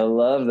 I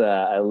love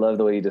that. I love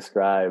the way you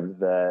described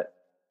that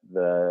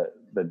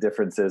the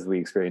differences we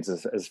experience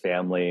as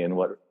family and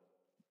what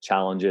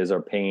challenges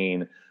or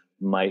pain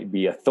might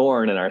be a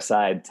thorn in our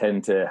side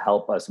tend to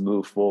help us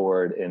move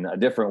forward in a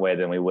different way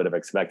than we would have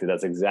expected.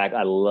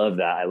 I love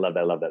that. I love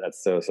that.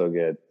 That's so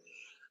good.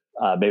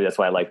 Maybe that's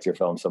why I liked your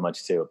film so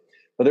much too.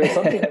 But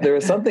there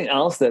was something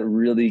else that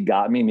really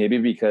got me, maybe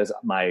because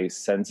my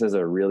senses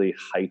are really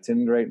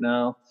heightened right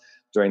now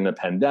during the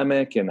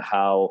pandemic and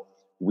how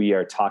we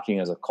are talking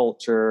as a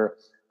culture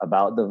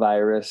about the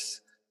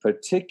virus,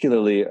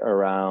 particularly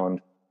around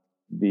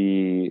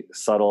the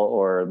subtle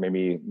or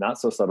maybe not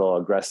so subtle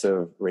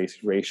aggressive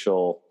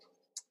racial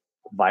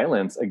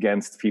violence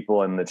against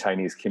people in the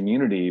Chinese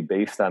community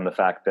based on the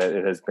fact that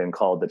it has been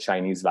called the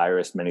Chinese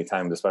virus many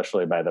times,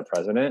 especially by the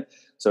president.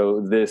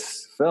 So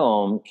this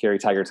film, Carry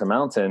Tiger to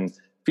Mountain,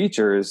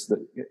 features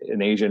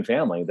an Asian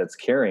family that's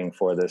caring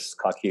for this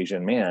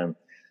Caucasian man.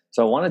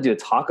 So I wanted you to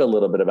talk a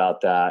little bit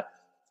about that.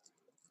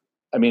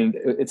 I mean,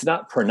 it's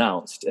not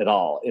pronounced at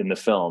all in the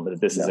film that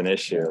this is an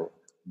issue,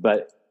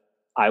 but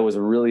I was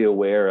really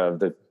aware of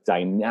the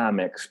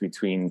dynamics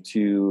between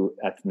two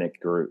ethnic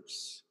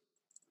groups.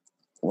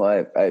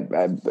 Well,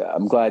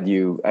 I'm glad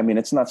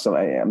it's not so,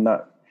 I'm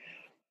not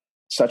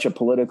such a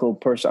political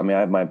person. I mean,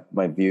 I have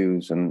my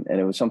views and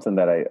it was something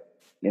that I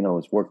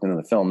was worked into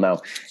the film. Now,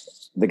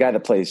 the guy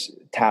that plays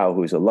Tao,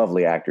 who's a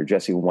lovely actor,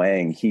 Jesse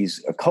Wang,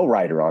 he's a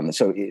co-writer on this.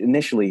 So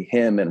initially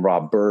him and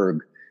Rob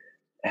Berg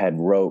had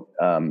wrote,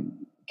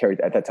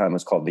 at that time it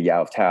was called The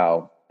Yao of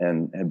Tao,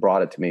 and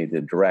brought it to me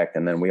to direct.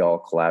 And then we all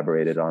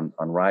collaborated on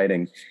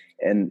writing.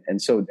 And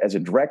so as a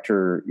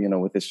director,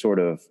 with this sort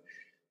of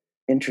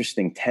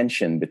interesting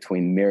tension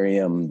between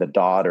Miriam, the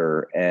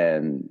daughter,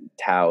 and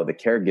Tao, the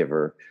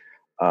caregiver,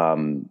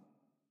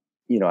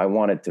 I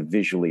wanted to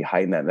visually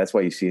heighten that. And that's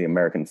why you see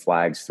American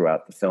flags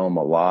throughout the film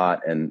a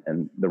lot,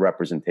 and the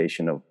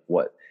representation of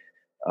what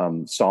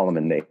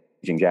Solomon, the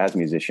aging jazz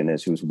musician,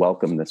 is, who's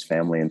welcomed this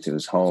family into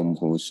his home,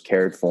 who's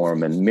cared for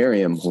him, and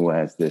Miriam, who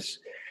has this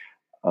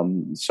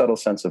subtle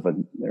sense of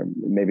or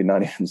maybe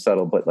not even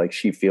subtle, but like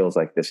she feels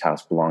like this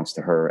house belongs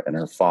to her and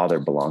her father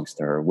belongs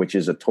to her, which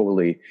is a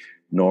totally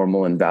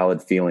normal and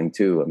valid feeling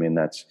too. I mean,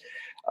 that's,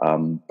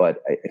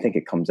 but I think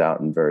it comes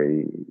out in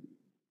very,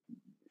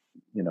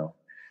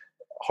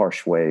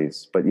 harsh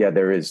ways. But yeah,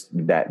 there is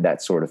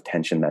that sort of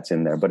tension that's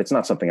in there, but it's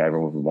not something I ever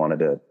wanted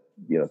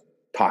to,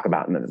 talk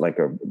about and like,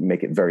 or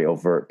make it very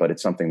overt, but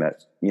it's something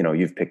that,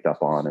 you've picked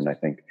up on. And I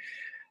think,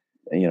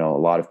 a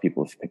lot of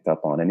people have picked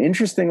up on. And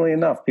interestingly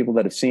enough, people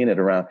that have seen it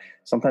around,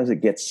 sometimes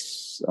it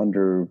gets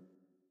under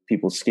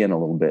people's skin a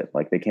little bit.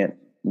 Like they can't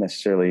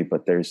necessarily,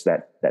 but there's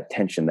that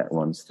tension that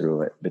runs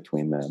through it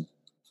between them,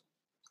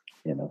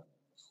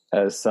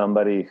 As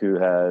somebody who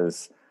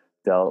has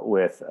dealt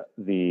with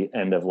the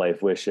end of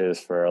life wishes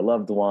for a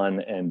loved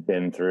one and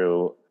been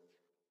through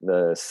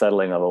the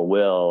settling of a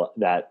will,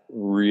 that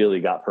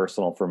really got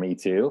personal for me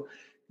too,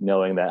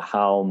 knowing that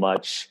how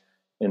much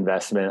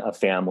investment a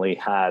family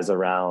has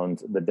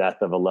around the death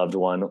of a loved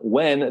one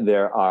when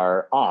there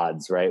are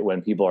odds, right?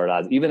 When people are at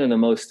odds, even in the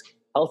most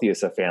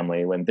healthiest of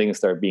family, when things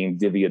start being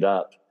divvied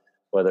up,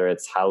 whether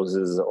it's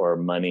houses or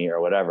money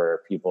or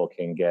whatever, people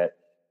can get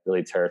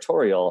really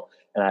territorial.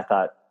 And I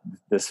thought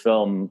this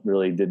film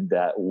really did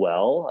that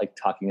well, like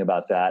talking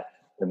about that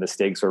when the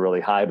stakes were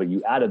really high, but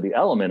you added the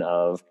element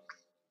of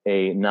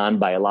a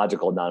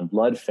non-biological,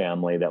 non-blood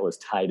family that was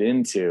tied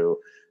into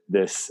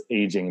this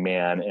aging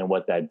man and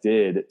what that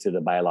did to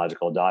the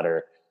biological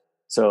daughter.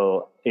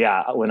 So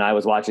yeah, when I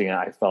was watching it,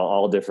 I felt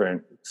all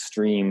different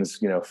streams,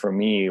 for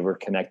me were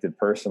connected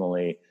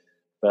personally.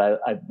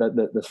 But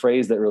the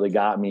phrase that really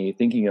got me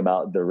thinking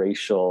about the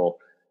racial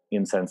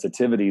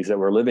insensitivities that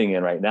we're living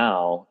in right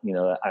now,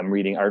 I'm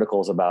reading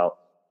articles about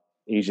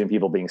Asian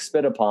people being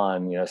spit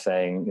upon,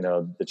 saying,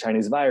 the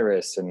Chinese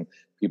virus, and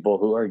people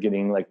who are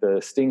getting like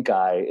the stink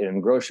eye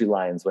in grocery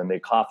lines when they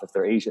cough if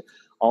they're Asian.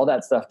 All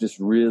that stuff just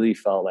really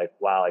felt like,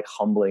 wow, like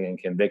humbling and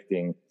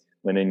convicting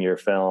when in your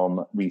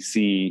film we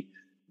see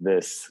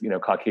this,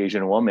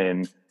 Caucasian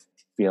woman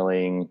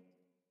feeling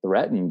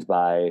threatened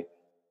by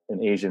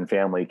an Asian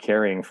family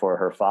caring for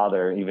her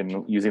father,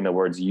 even using the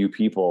words "you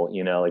people,"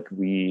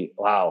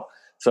 wow.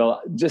 So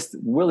just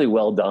really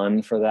well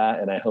done for that.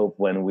 And I hope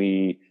when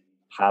we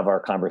have our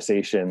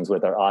conversations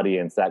with our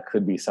audience, that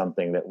could be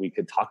something that we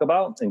could talk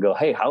about and go,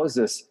 hey, how is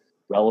this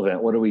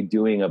relevant? What are we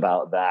doing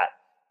about that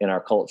in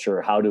our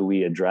culture? How do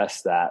we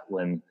address that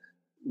when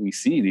we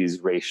see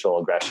these racial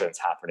aggressions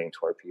happening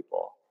toward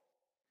people?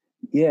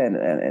 Yeah. And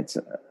it's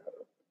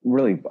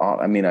really,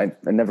 I mean, I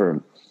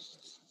never,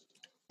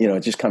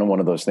 it's just kind of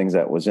one of those things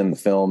that was in the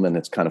film and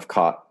it's kind of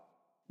caught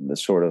the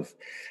sort of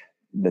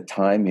the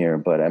time here.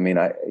 But I mean,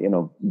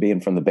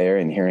 being from the Bay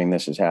Area and hearing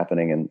this is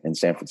happening in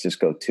San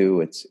Francisco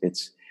too, it's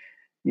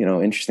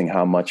interesting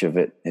how much of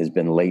it has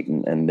been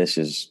latent, and this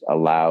is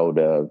allowed,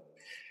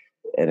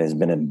 and has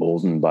been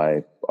emboldened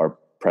by our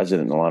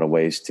president in a lot of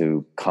ways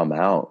to come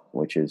out,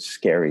 which is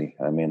scary.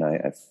 I mean,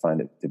 I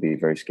find it to be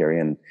very scary,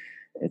 and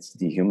it's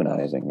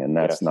dehumanizing, and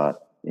that's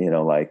not, I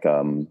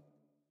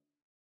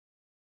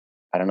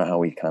don't know how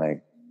we kind of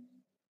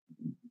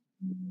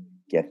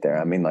get there.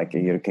 I mean, like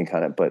you can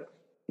kind of, but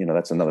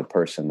that's another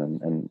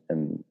person,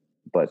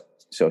 but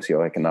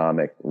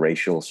socioeconomic,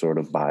 racial sort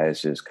of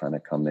biases kind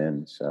of come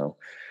in. So,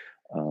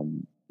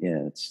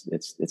 yeah,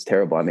 it's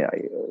terrible. I mean,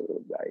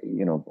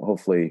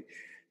 hopefully,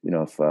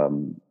 if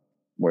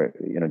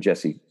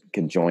Jesse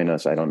can join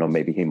us, I don't know,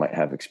 maybe he might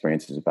have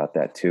experiences about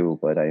that too.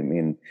 But I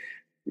mean,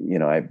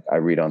 I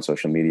read on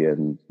social media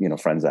and,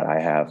 friends that I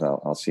have,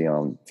 I'll see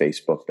on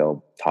Facebook,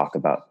 they'll talk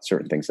about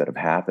certain things that have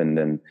happened.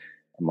 And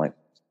I'm like,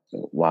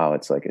 wow,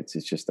 it's like, it's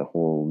just a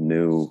whole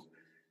new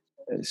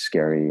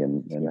scary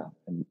and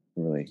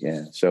really,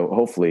 yeah. So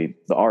hopefully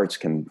the arts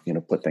can,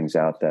 put things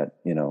out that,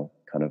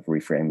 kind of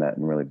reframe that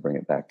and really bring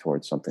it back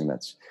towards something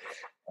that's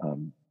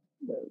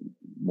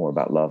more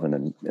about love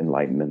and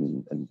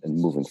enlightenment and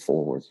moving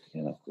forward,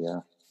 Yeah.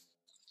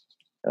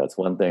 That's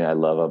one thing I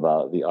love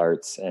about the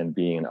arts and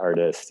being an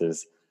artist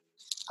is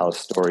how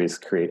stories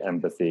create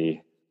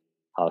empathy,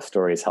 how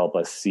stories help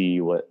us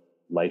see what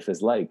life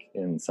is like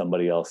in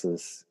somebody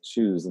else's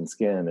shoes and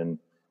skin. And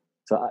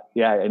so,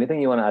 yeah,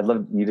 anything you want to, I'd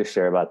love you to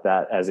share about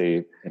that as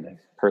a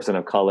person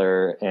of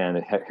color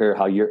and hear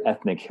how your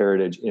ethnic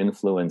heritage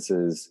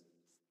influences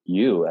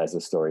you as a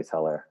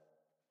storyteller.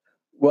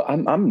 Well,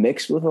 I'm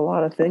mixed with a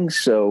lot of things.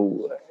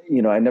 So,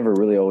 I never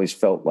really always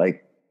felt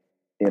like,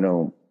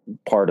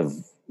 part of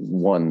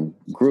one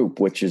group,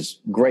 which is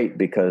great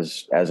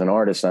because as an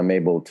artist, I'm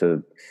able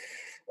to,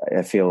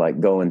 I feel like,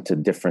 go into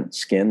different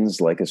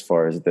skins, like as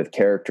far as the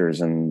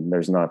characters, and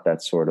there's not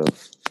that sort of,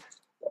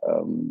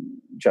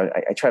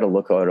 I try to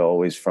look at it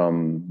always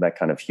from that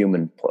kind of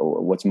human,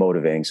 what's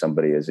motivating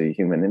somebody as a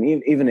human.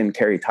 And even in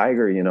Carrie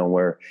Tiger,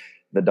 where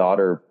the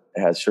daughter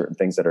has certain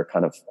things that are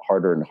kind of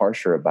harder and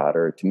harsher about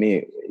her. To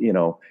me,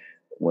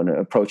 when I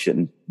approach it,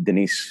 and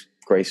Denise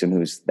Grayson,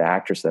 who's the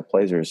actress that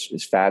plays her,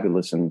 is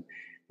fabulous. And,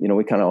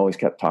 we kind of always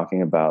kept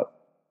talking about,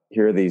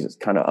 here are these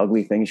kind of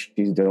ugly things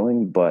she's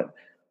doing, but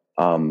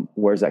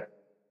where's that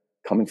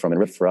coming from?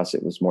 And for us,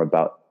 it was more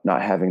about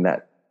not having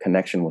that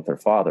connection with her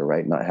father,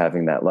 right? Not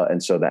having that love.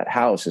 And so that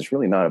house is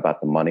really not about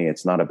the money.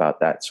 It's not about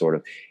that sort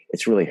of,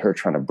 it's really her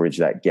trying to bridge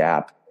that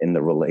gap in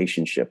the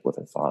relationship with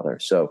her father.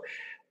 So,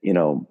 you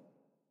know,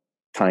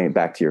 tying it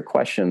back to your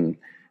question,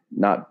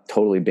 not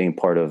totally being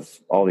part of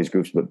all these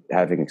groups, but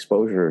having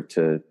exposure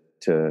to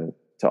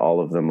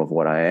all of them of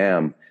what I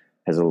am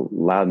has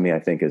allowed me, I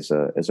think, as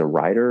a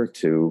writer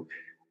to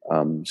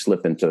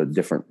slip into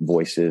different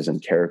voices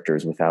and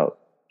characters without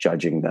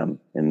judging them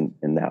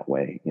in that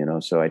way, you know?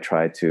 So I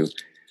try to,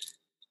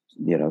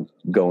 you know,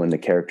 go into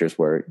characters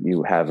where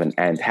you have an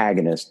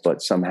antagonist,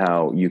 but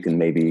somehow you can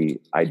maybe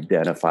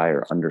identify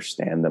or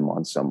understand them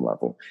on some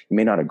level. You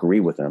may not agree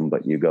with them,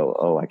 but you go,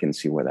 oh, I can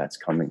see where that's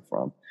coming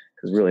from.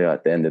 Because really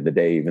at the end of the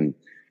day, even,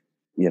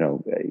 you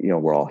know,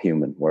 we're all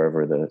human,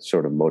 wherever the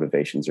sort of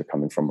motivations are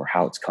coming from or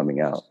how it's coming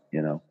out,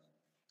 you know?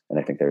 And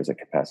I think there's a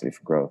capacity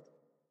for growth.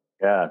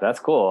 Yeah, that's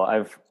cool.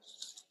 I've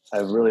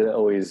really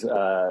always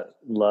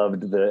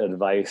loved the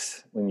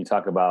advice when you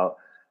talk about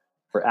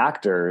for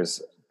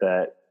actors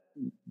that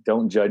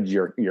don't judge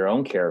your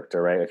own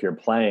character, right? If you're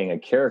playing a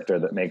character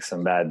that makes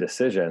some bad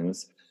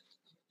decisions,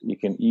 you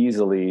can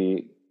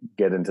easily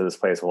get into this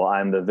place, well,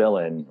 I'm the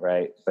villain,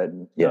 right? But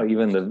you know,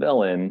 even the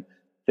villain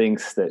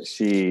thinks that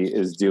she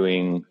is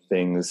doing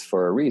things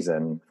for a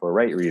reason, for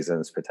right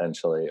reasons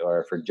potentially,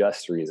 or for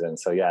just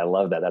reasons. So yeah, I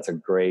love that. That's a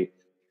great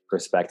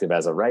perspective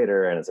as a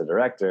writer and as a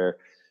director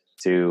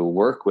to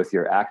work with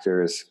your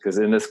actors. Because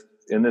in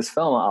this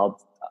film,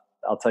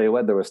 I'll tell you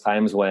what, there was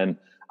times when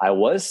I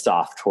was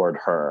soft toward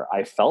her.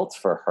 I felt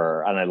for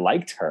her and I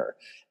liked her.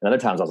 And other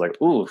times I was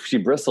like, ooh, she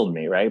bristled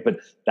me, right? But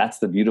that's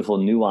the beautiful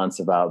nuance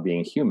about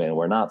being human.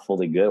 We're not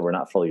fully good. We're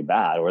not fully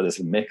bad. We're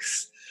this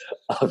mix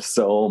of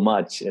so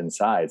much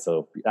inside.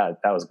 So that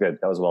was good.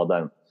 That was well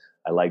done.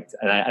 I liked,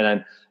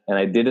 and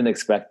I didn't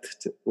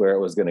expect where it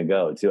was going to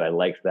go too. I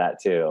liked that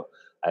too.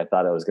 I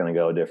thought it was going to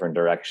go a different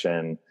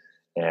direction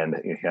and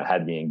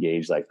had me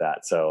engaged like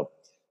that. So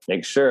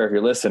make sure if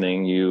you're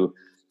listening, you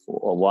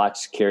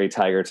watch Carry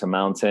Tiger to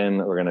Mountain.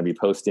 We're going to be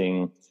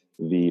posting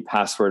the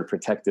password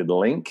protected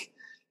link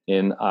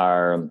in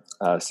our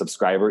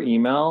subscriber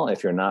email.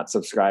 If you're not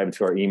subscribed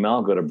to our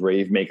email, go to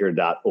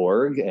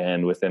bravemaker.org,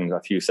 and within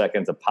a few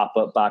seconds, a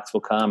pop-up box will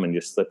come and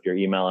just slip your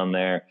email in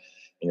there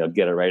and you'll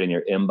get it right in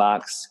your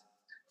inbox.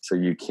 So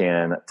you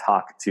can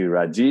talk to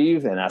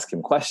Rajiv and ask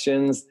him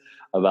questions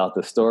about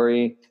the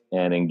story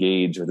and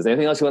engage with this.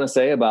 Anything else you want to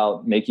say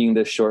about making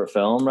this short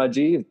film,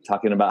 Rajiv?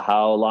 Talking about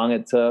how long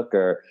it took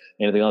or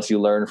anything else you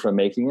learned from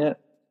making it?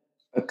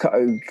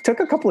 It took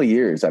a couple of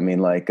years. I mean,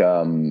 like,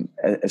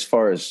 as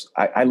far as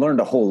I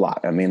learned a whole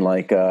lot. I mean,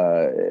 like,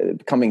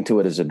 coming to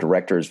it as a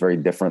director is very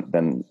different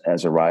than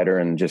as a writer,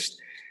 and just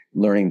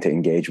learning to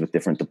engage with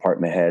different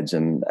department heads.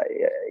 And,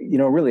 you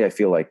know, really, I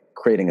feel like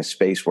creating a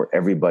space where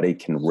everybody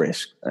can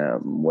risk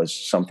was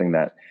something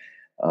that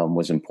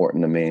was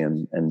important to me,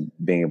 and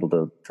being able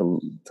to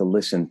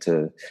listen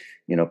to,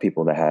 you know,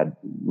 people that had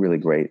really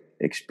great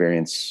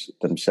experience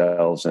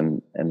themselves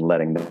and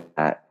letting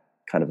that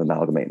kind of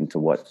amalgamate into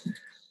what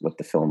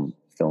the film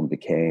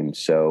became.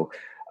 So,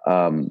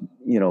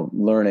 you know,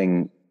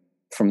 learning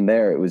from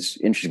there, it was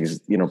interesting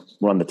because, you know,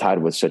 Run the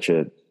Tide was such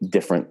a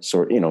different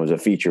sort, you know, as a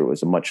feature, it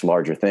was a much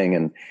larger thing.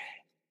 And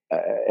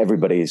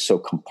everybody is so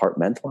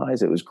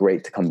compartmentalized. It was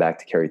great to come back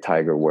to Carry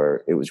Tiger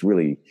where it was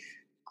really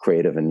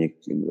creative and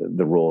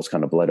the roles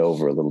kind of bled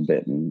over a little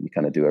bit and you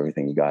kind of do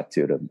everything you got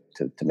to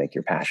make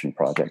your passion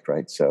project.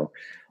 Right. So,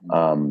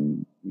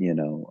 you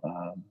know,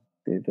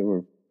 there were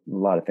a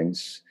lot of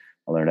things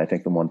I learned. I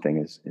think the one thing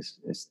is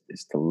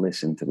to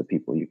listen to the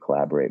people you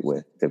collaborate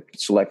with, to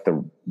select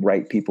the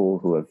right people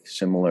who have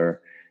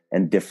similar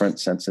and different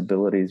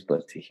sensibilities,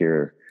 but to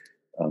hear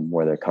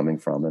where they're coming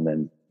from. And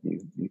then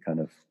you kind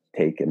of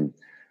take and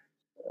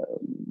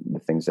the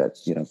things that,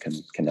 you know,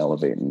 can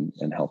elevate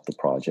and help the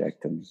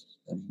project and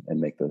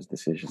make those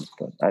decisions.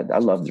 But I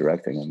love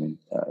directing. I mean,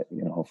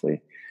 you know,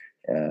 hopefully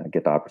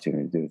get the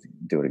opportunity to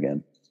do it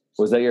again.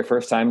 Was that your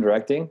first time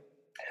directing?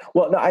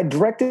 Well, no, I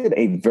directed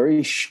a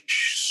very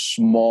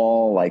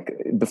small, like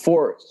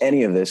before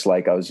any of this,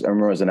 like I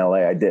remember I was in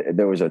LA,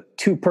 there was a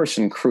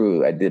 2-person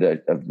crew. I did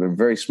a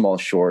very small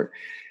short,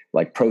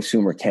 like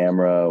prosumer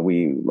camera.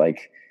 We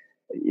like,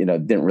 you know,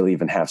 didn't really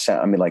even have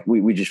sound. I mean, like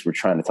we just were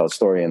trying to tell a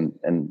story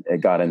and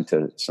it got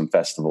into some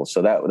festivals.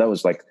 So that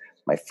was like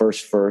my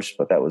first,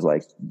 but that was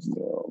like,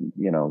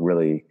 you know,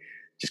 really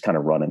just kind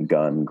of run and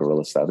gun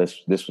guerrilla style.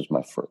 This was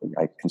my first,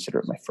 I consider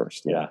it my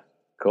first. Yeah.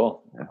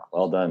 Cool. Yeah.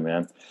 Well done,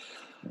 man.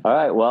 All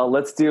right. Well,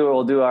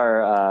 we'll do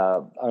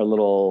our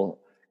little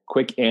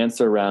quick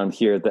answer round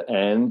here at the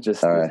end.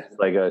 Just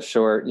like a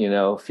short, you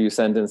know, few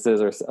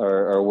sentences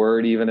or a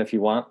word, even if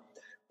you want.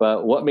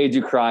 But what made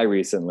you cry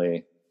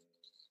recently?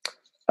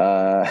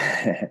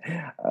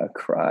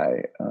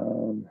 Cry.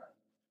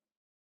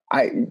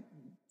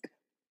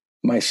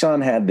 My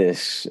son had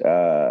this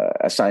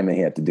assignment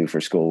he had to do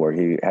for school where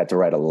he had to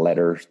write a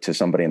letter to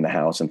somebody in the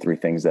house and 3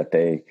 things that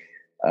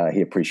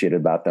he appreciated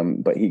about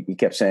them. But he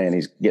kept saying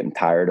he's getting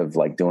tired of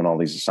like doing all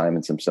these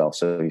assignments himself.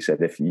 So he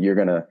said, if you're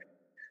going to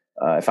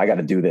if I got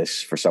to do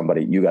this for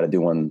somebody, you got to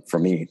do one for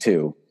me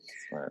too.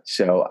 Right.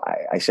 So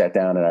I sat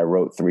down and I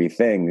wrote 3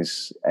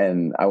 things,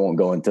 and I won't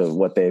go into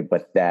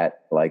but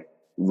that, like,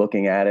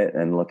 looking at it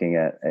and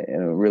it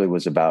really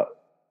was about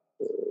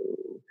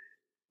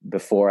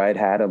before I'd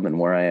had them and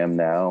where I am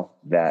now,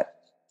 that,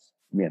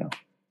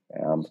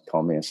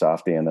 call me a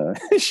softie and a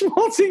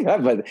schmaltzy guy,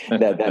 but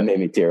that made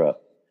me tear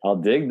up. I'll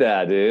dig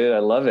that, dude. I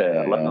love it.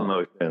 I love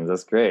emotions.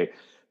 That's great.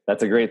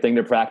 That's a great thing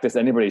to practice.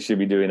 Anybody should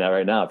be doing that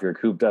right now. If you're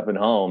cooped up at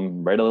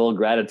home, write a little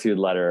gratitude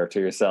letter to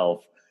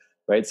yourself.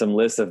 Write some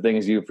lists of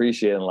things you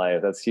appreciate in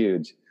life. That's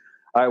huge.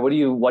 All right, what are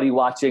you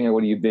watching, or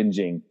what are you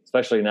binging,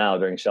 especially now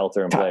during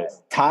shelter in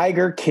place?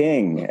 Tiger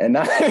King. And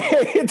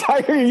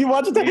Tiger, you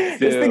watch it?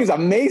 This thing is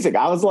amazing.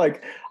 I was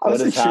like, what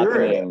is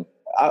happening?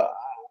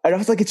 And I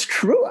was like, it's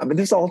true. I mean,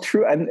 this is all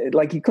true. And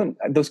like,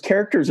 those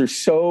characters are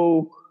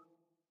so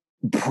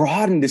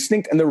broad and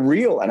distinct, and they're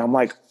real. And I'm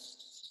like,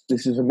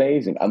 this is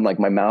amazing. I'm like,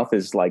 my mouth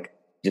is like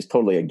just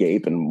totally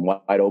agape and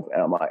wide open.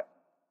 And I'm like,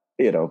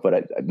 but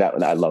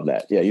I love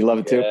that. Yeah. You love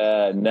it too?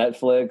 Yeah.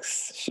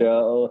 Netflix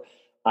show.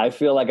 I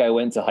feel like I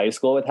went to high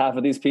school with half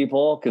of these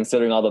people,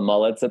 considering all the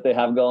mullets that they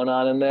have going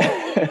on in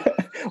there.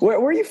 Where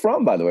are you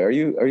from, by the way? Are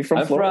you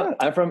from Florida?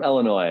 I'm from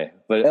Illinois,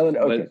 but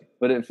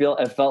it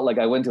felt like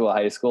I went to a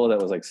high school that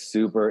was like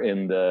super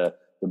in the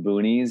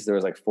boonies. There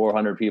was like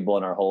 400 people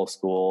in our whole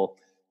school.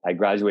 I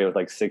graduated with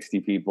like 60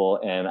 people,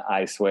 and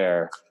I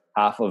swear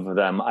half of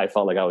them, I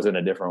felt like I was in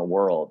a different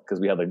world, because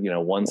we had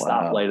one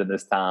stoplight in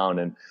this town,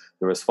 and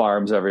there was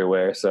farms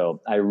everywhere.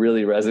 So I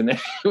really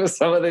resonated with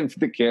some of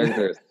the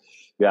characters.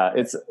 Yeah,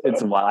 it's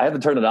wild. I have to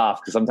turn it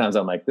off, because sometimes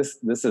I'm like, this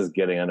is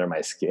getting under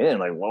my skin.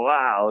 Like,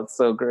 wow, it's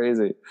so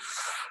crazy.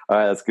 All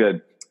right, that's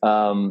good.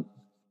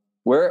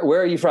 Where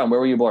are you from? Where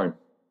were you born?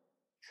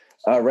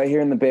 Right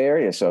here in the Bay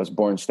Area. So I was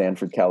born in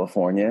Stanford,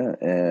 California,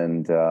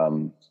 and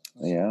I'm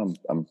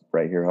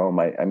right here home.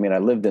 I mean, I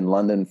lived in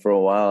London for a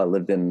while. I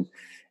lived in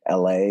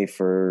LA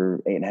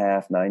for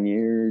 8.5, 9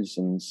 years,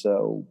 and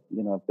so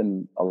I've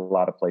been a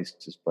lot of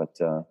places, but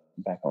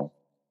back home.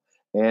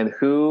 And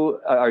who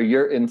are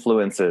your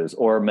influences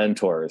or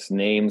mentors,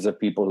 names of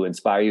people who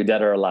inspire you,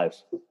 dead or alive?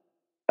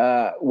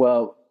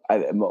 Well,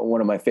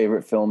 one of my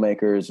favorite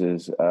filmmakers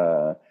is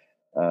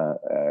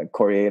Koreeda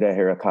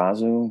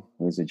Hirokazu,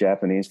 who's a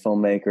Japanese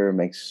filmmaker,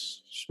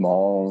 makes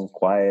small,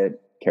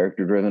 quiet,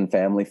 character-driven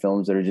family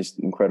films that are just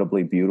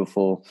incredibly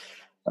beautiful.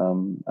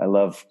 I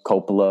love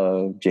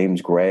Coppola,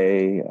 James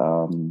Gray,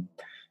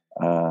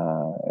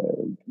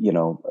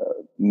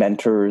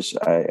 mentors.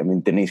 I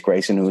mean, Denise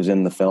Grayson, who was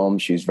in the film,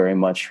 she's very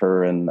much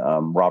her, and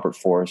Robert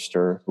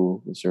Forster,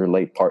 who was her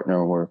late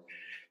partner, were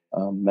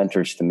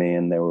mentors to me,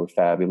 and they were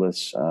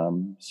fabulous.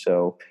 And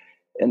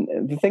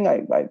the thing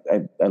I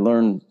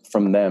learned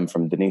from them,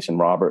 from Denise and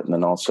Robert, and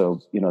then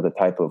also, the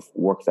type of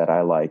work that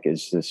I like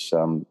is this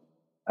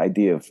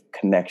idea of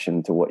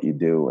connection to what you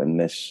do, and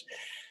this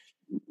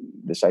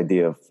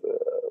idea of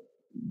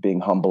being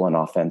humble and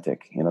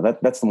authentic.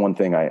 That's the one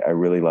thing I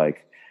really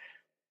like.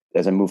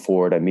 As I move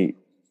forward, I meet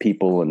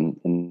people in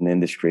the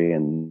industry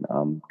and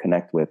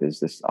connect with, is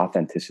this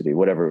authenticity.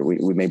 Whatever,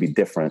 we may be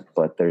different,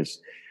 but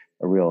there's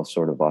a real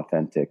sort of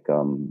authentic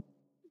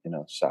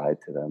side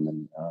to them,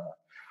 and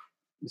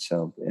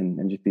so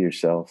just be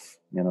yourself.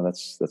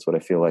 That's what I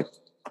feel like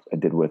I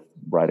did with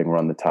writing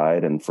Run the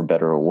Tide, and for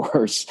better or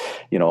worse,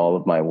 all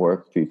of my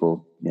work,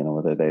 people,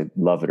 whether they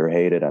love it or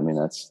hate it, I mean,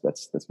 that's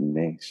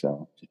me.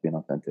 So just being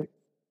authentic.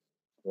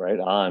 Right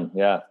on.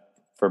 Yeah.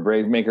 For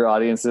Brave Maker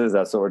audiences,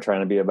 that's what we're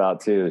trying to be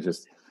about too.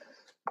 Just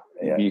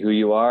be who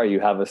you are. You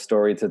have a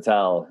story to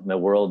tell, and the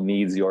world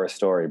needs your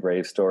story.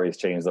 Brave stories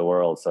change the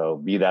world. So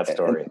be that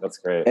story. That's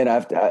great. And I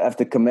have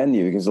to commend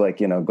you, because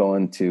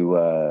going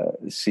to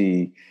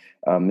see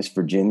Miss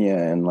Virginia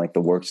and like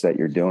the works that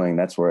you're doing,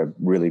 that's where I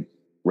really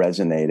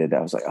resonated.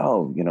 I was like,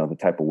 oh, the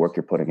type of work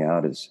you're putting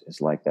out is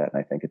like that. And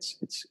I think it's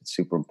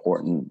super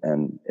important,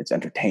 and it's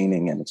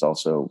entertaining, and it's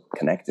also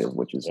connective,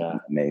 which is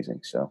amazing.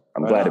 So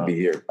I'm glad to be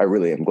here. I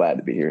really am glad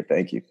to be here.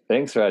 Thank you.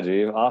 Thanks,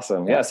 Rajiv.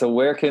 Awesome. Yeah. So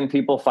where can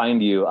people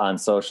find you on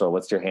social?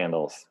 What's your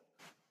handles?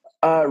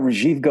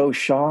 Rajiv Go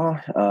Shah.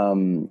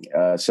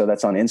 So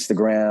that's on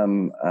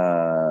Instagram,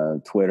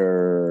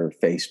 Twitter,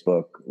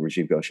 Facebook,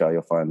 Rajiv Go Shah.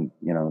 You'll find,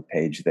 a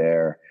page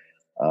there.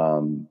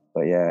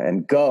 But yeah,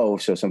 and Go.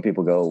 So some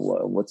people go,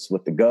 what's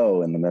with the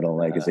Go in the middle?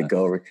 Like, is it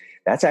Go?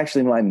 That's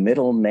actually my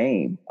middle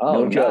name.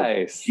 Oh, no joke.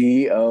 Nice.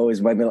 G-O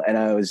is my middle. And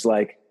I was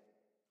like,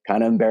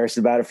 kind of embarrassed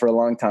about it for a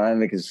long time,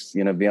 because,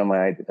 be on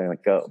my, they're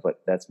like, Go,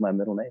 but that's my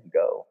middle name,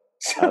 Go.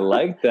 I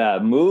like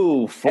that.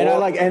 Move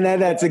forward. And then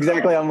that's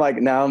exactly, I'm like,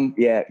 now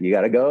you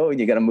got to go, and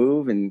you got to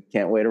move, and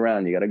can't wait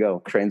around. You got to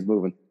go. Train's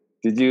moving.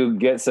 Did you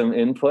get some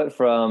input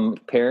from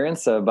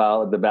parents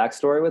about the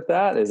backstory with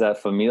that? Is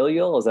that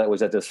familial? Was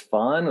that just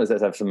fun? Was that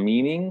have some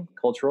meaning,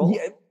 cultural?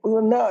 Yeah.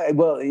 Well, no.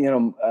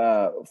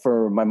 Well,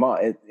 for my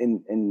mom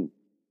in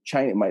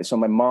China, my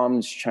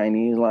mom's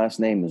Chinese last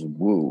name is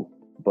Wu,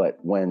 but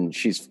when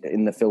she's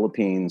in the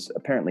Philippines,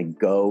 apparently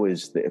Go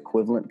is the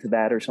equivalent to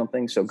that or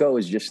something. So Go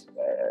is just,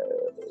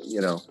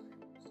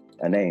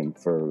 a name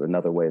for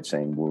another way of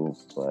saying woo.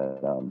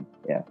 But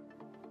yeah,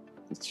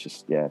 it's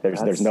just,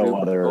 there's no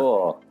other,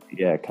 cool.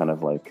 Kind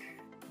of like,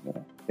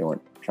 they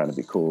weren't trying to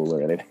be cool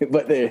or anything,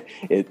 but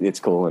it's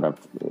cool, and I've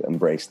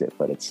embraced it.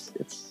 But it's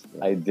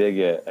I dig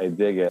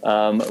it.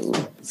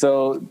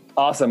 So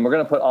awesome. We're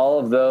going to put all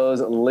of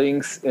those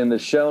links in the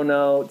show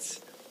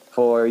notes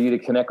for you to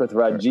connect with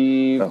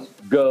Rajiv.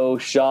 Go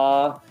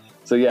Shah.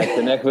 So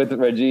connect with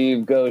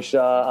Rajiv. Go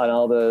Shah on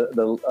all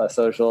the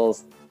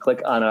socials.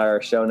 Click on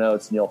our show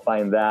notes and you'll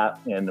find that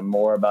and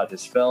more about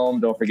his film.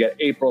 Don't forget,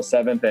 April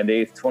 7th and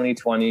 8th,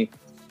 2020.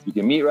 You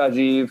can meet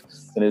Rajiv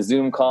in a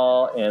Zoom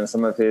call and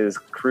some of his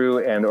crew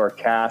and or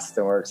cast,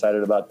 and we're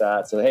excited about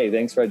that. So, hey,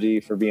 thanks,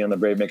 Rajiv, for being on the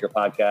Brave Maker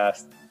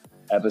podcast,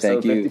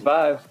 episode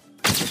 55.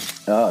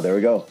 Oh, there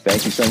we go.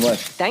 Thank you so much.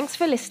 Thanks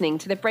for listening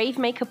to the Brave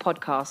Maker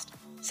podcast.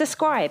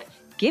 Subscribe,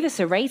 give us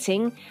a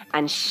rating,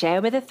 and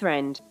share with a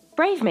friend.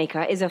 Brave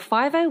Maker is a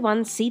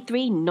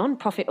 501c3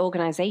 non-profit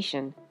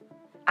organization.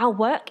 Our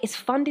work is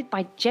funded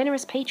by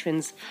generous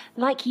patrons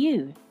like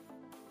you.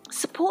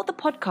 Support the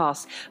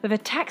podcast with a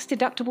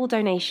tax-deductible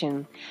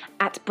donation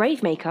at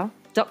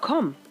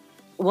bravemaker.com.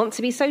 Want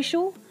to be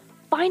social?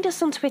 Find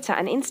us on Twitter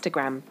and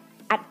Instagram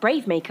at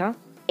Bravemaker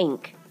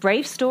Inc.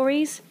 Brave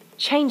stories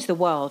change the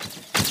world.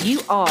 You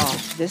are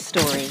the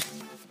story.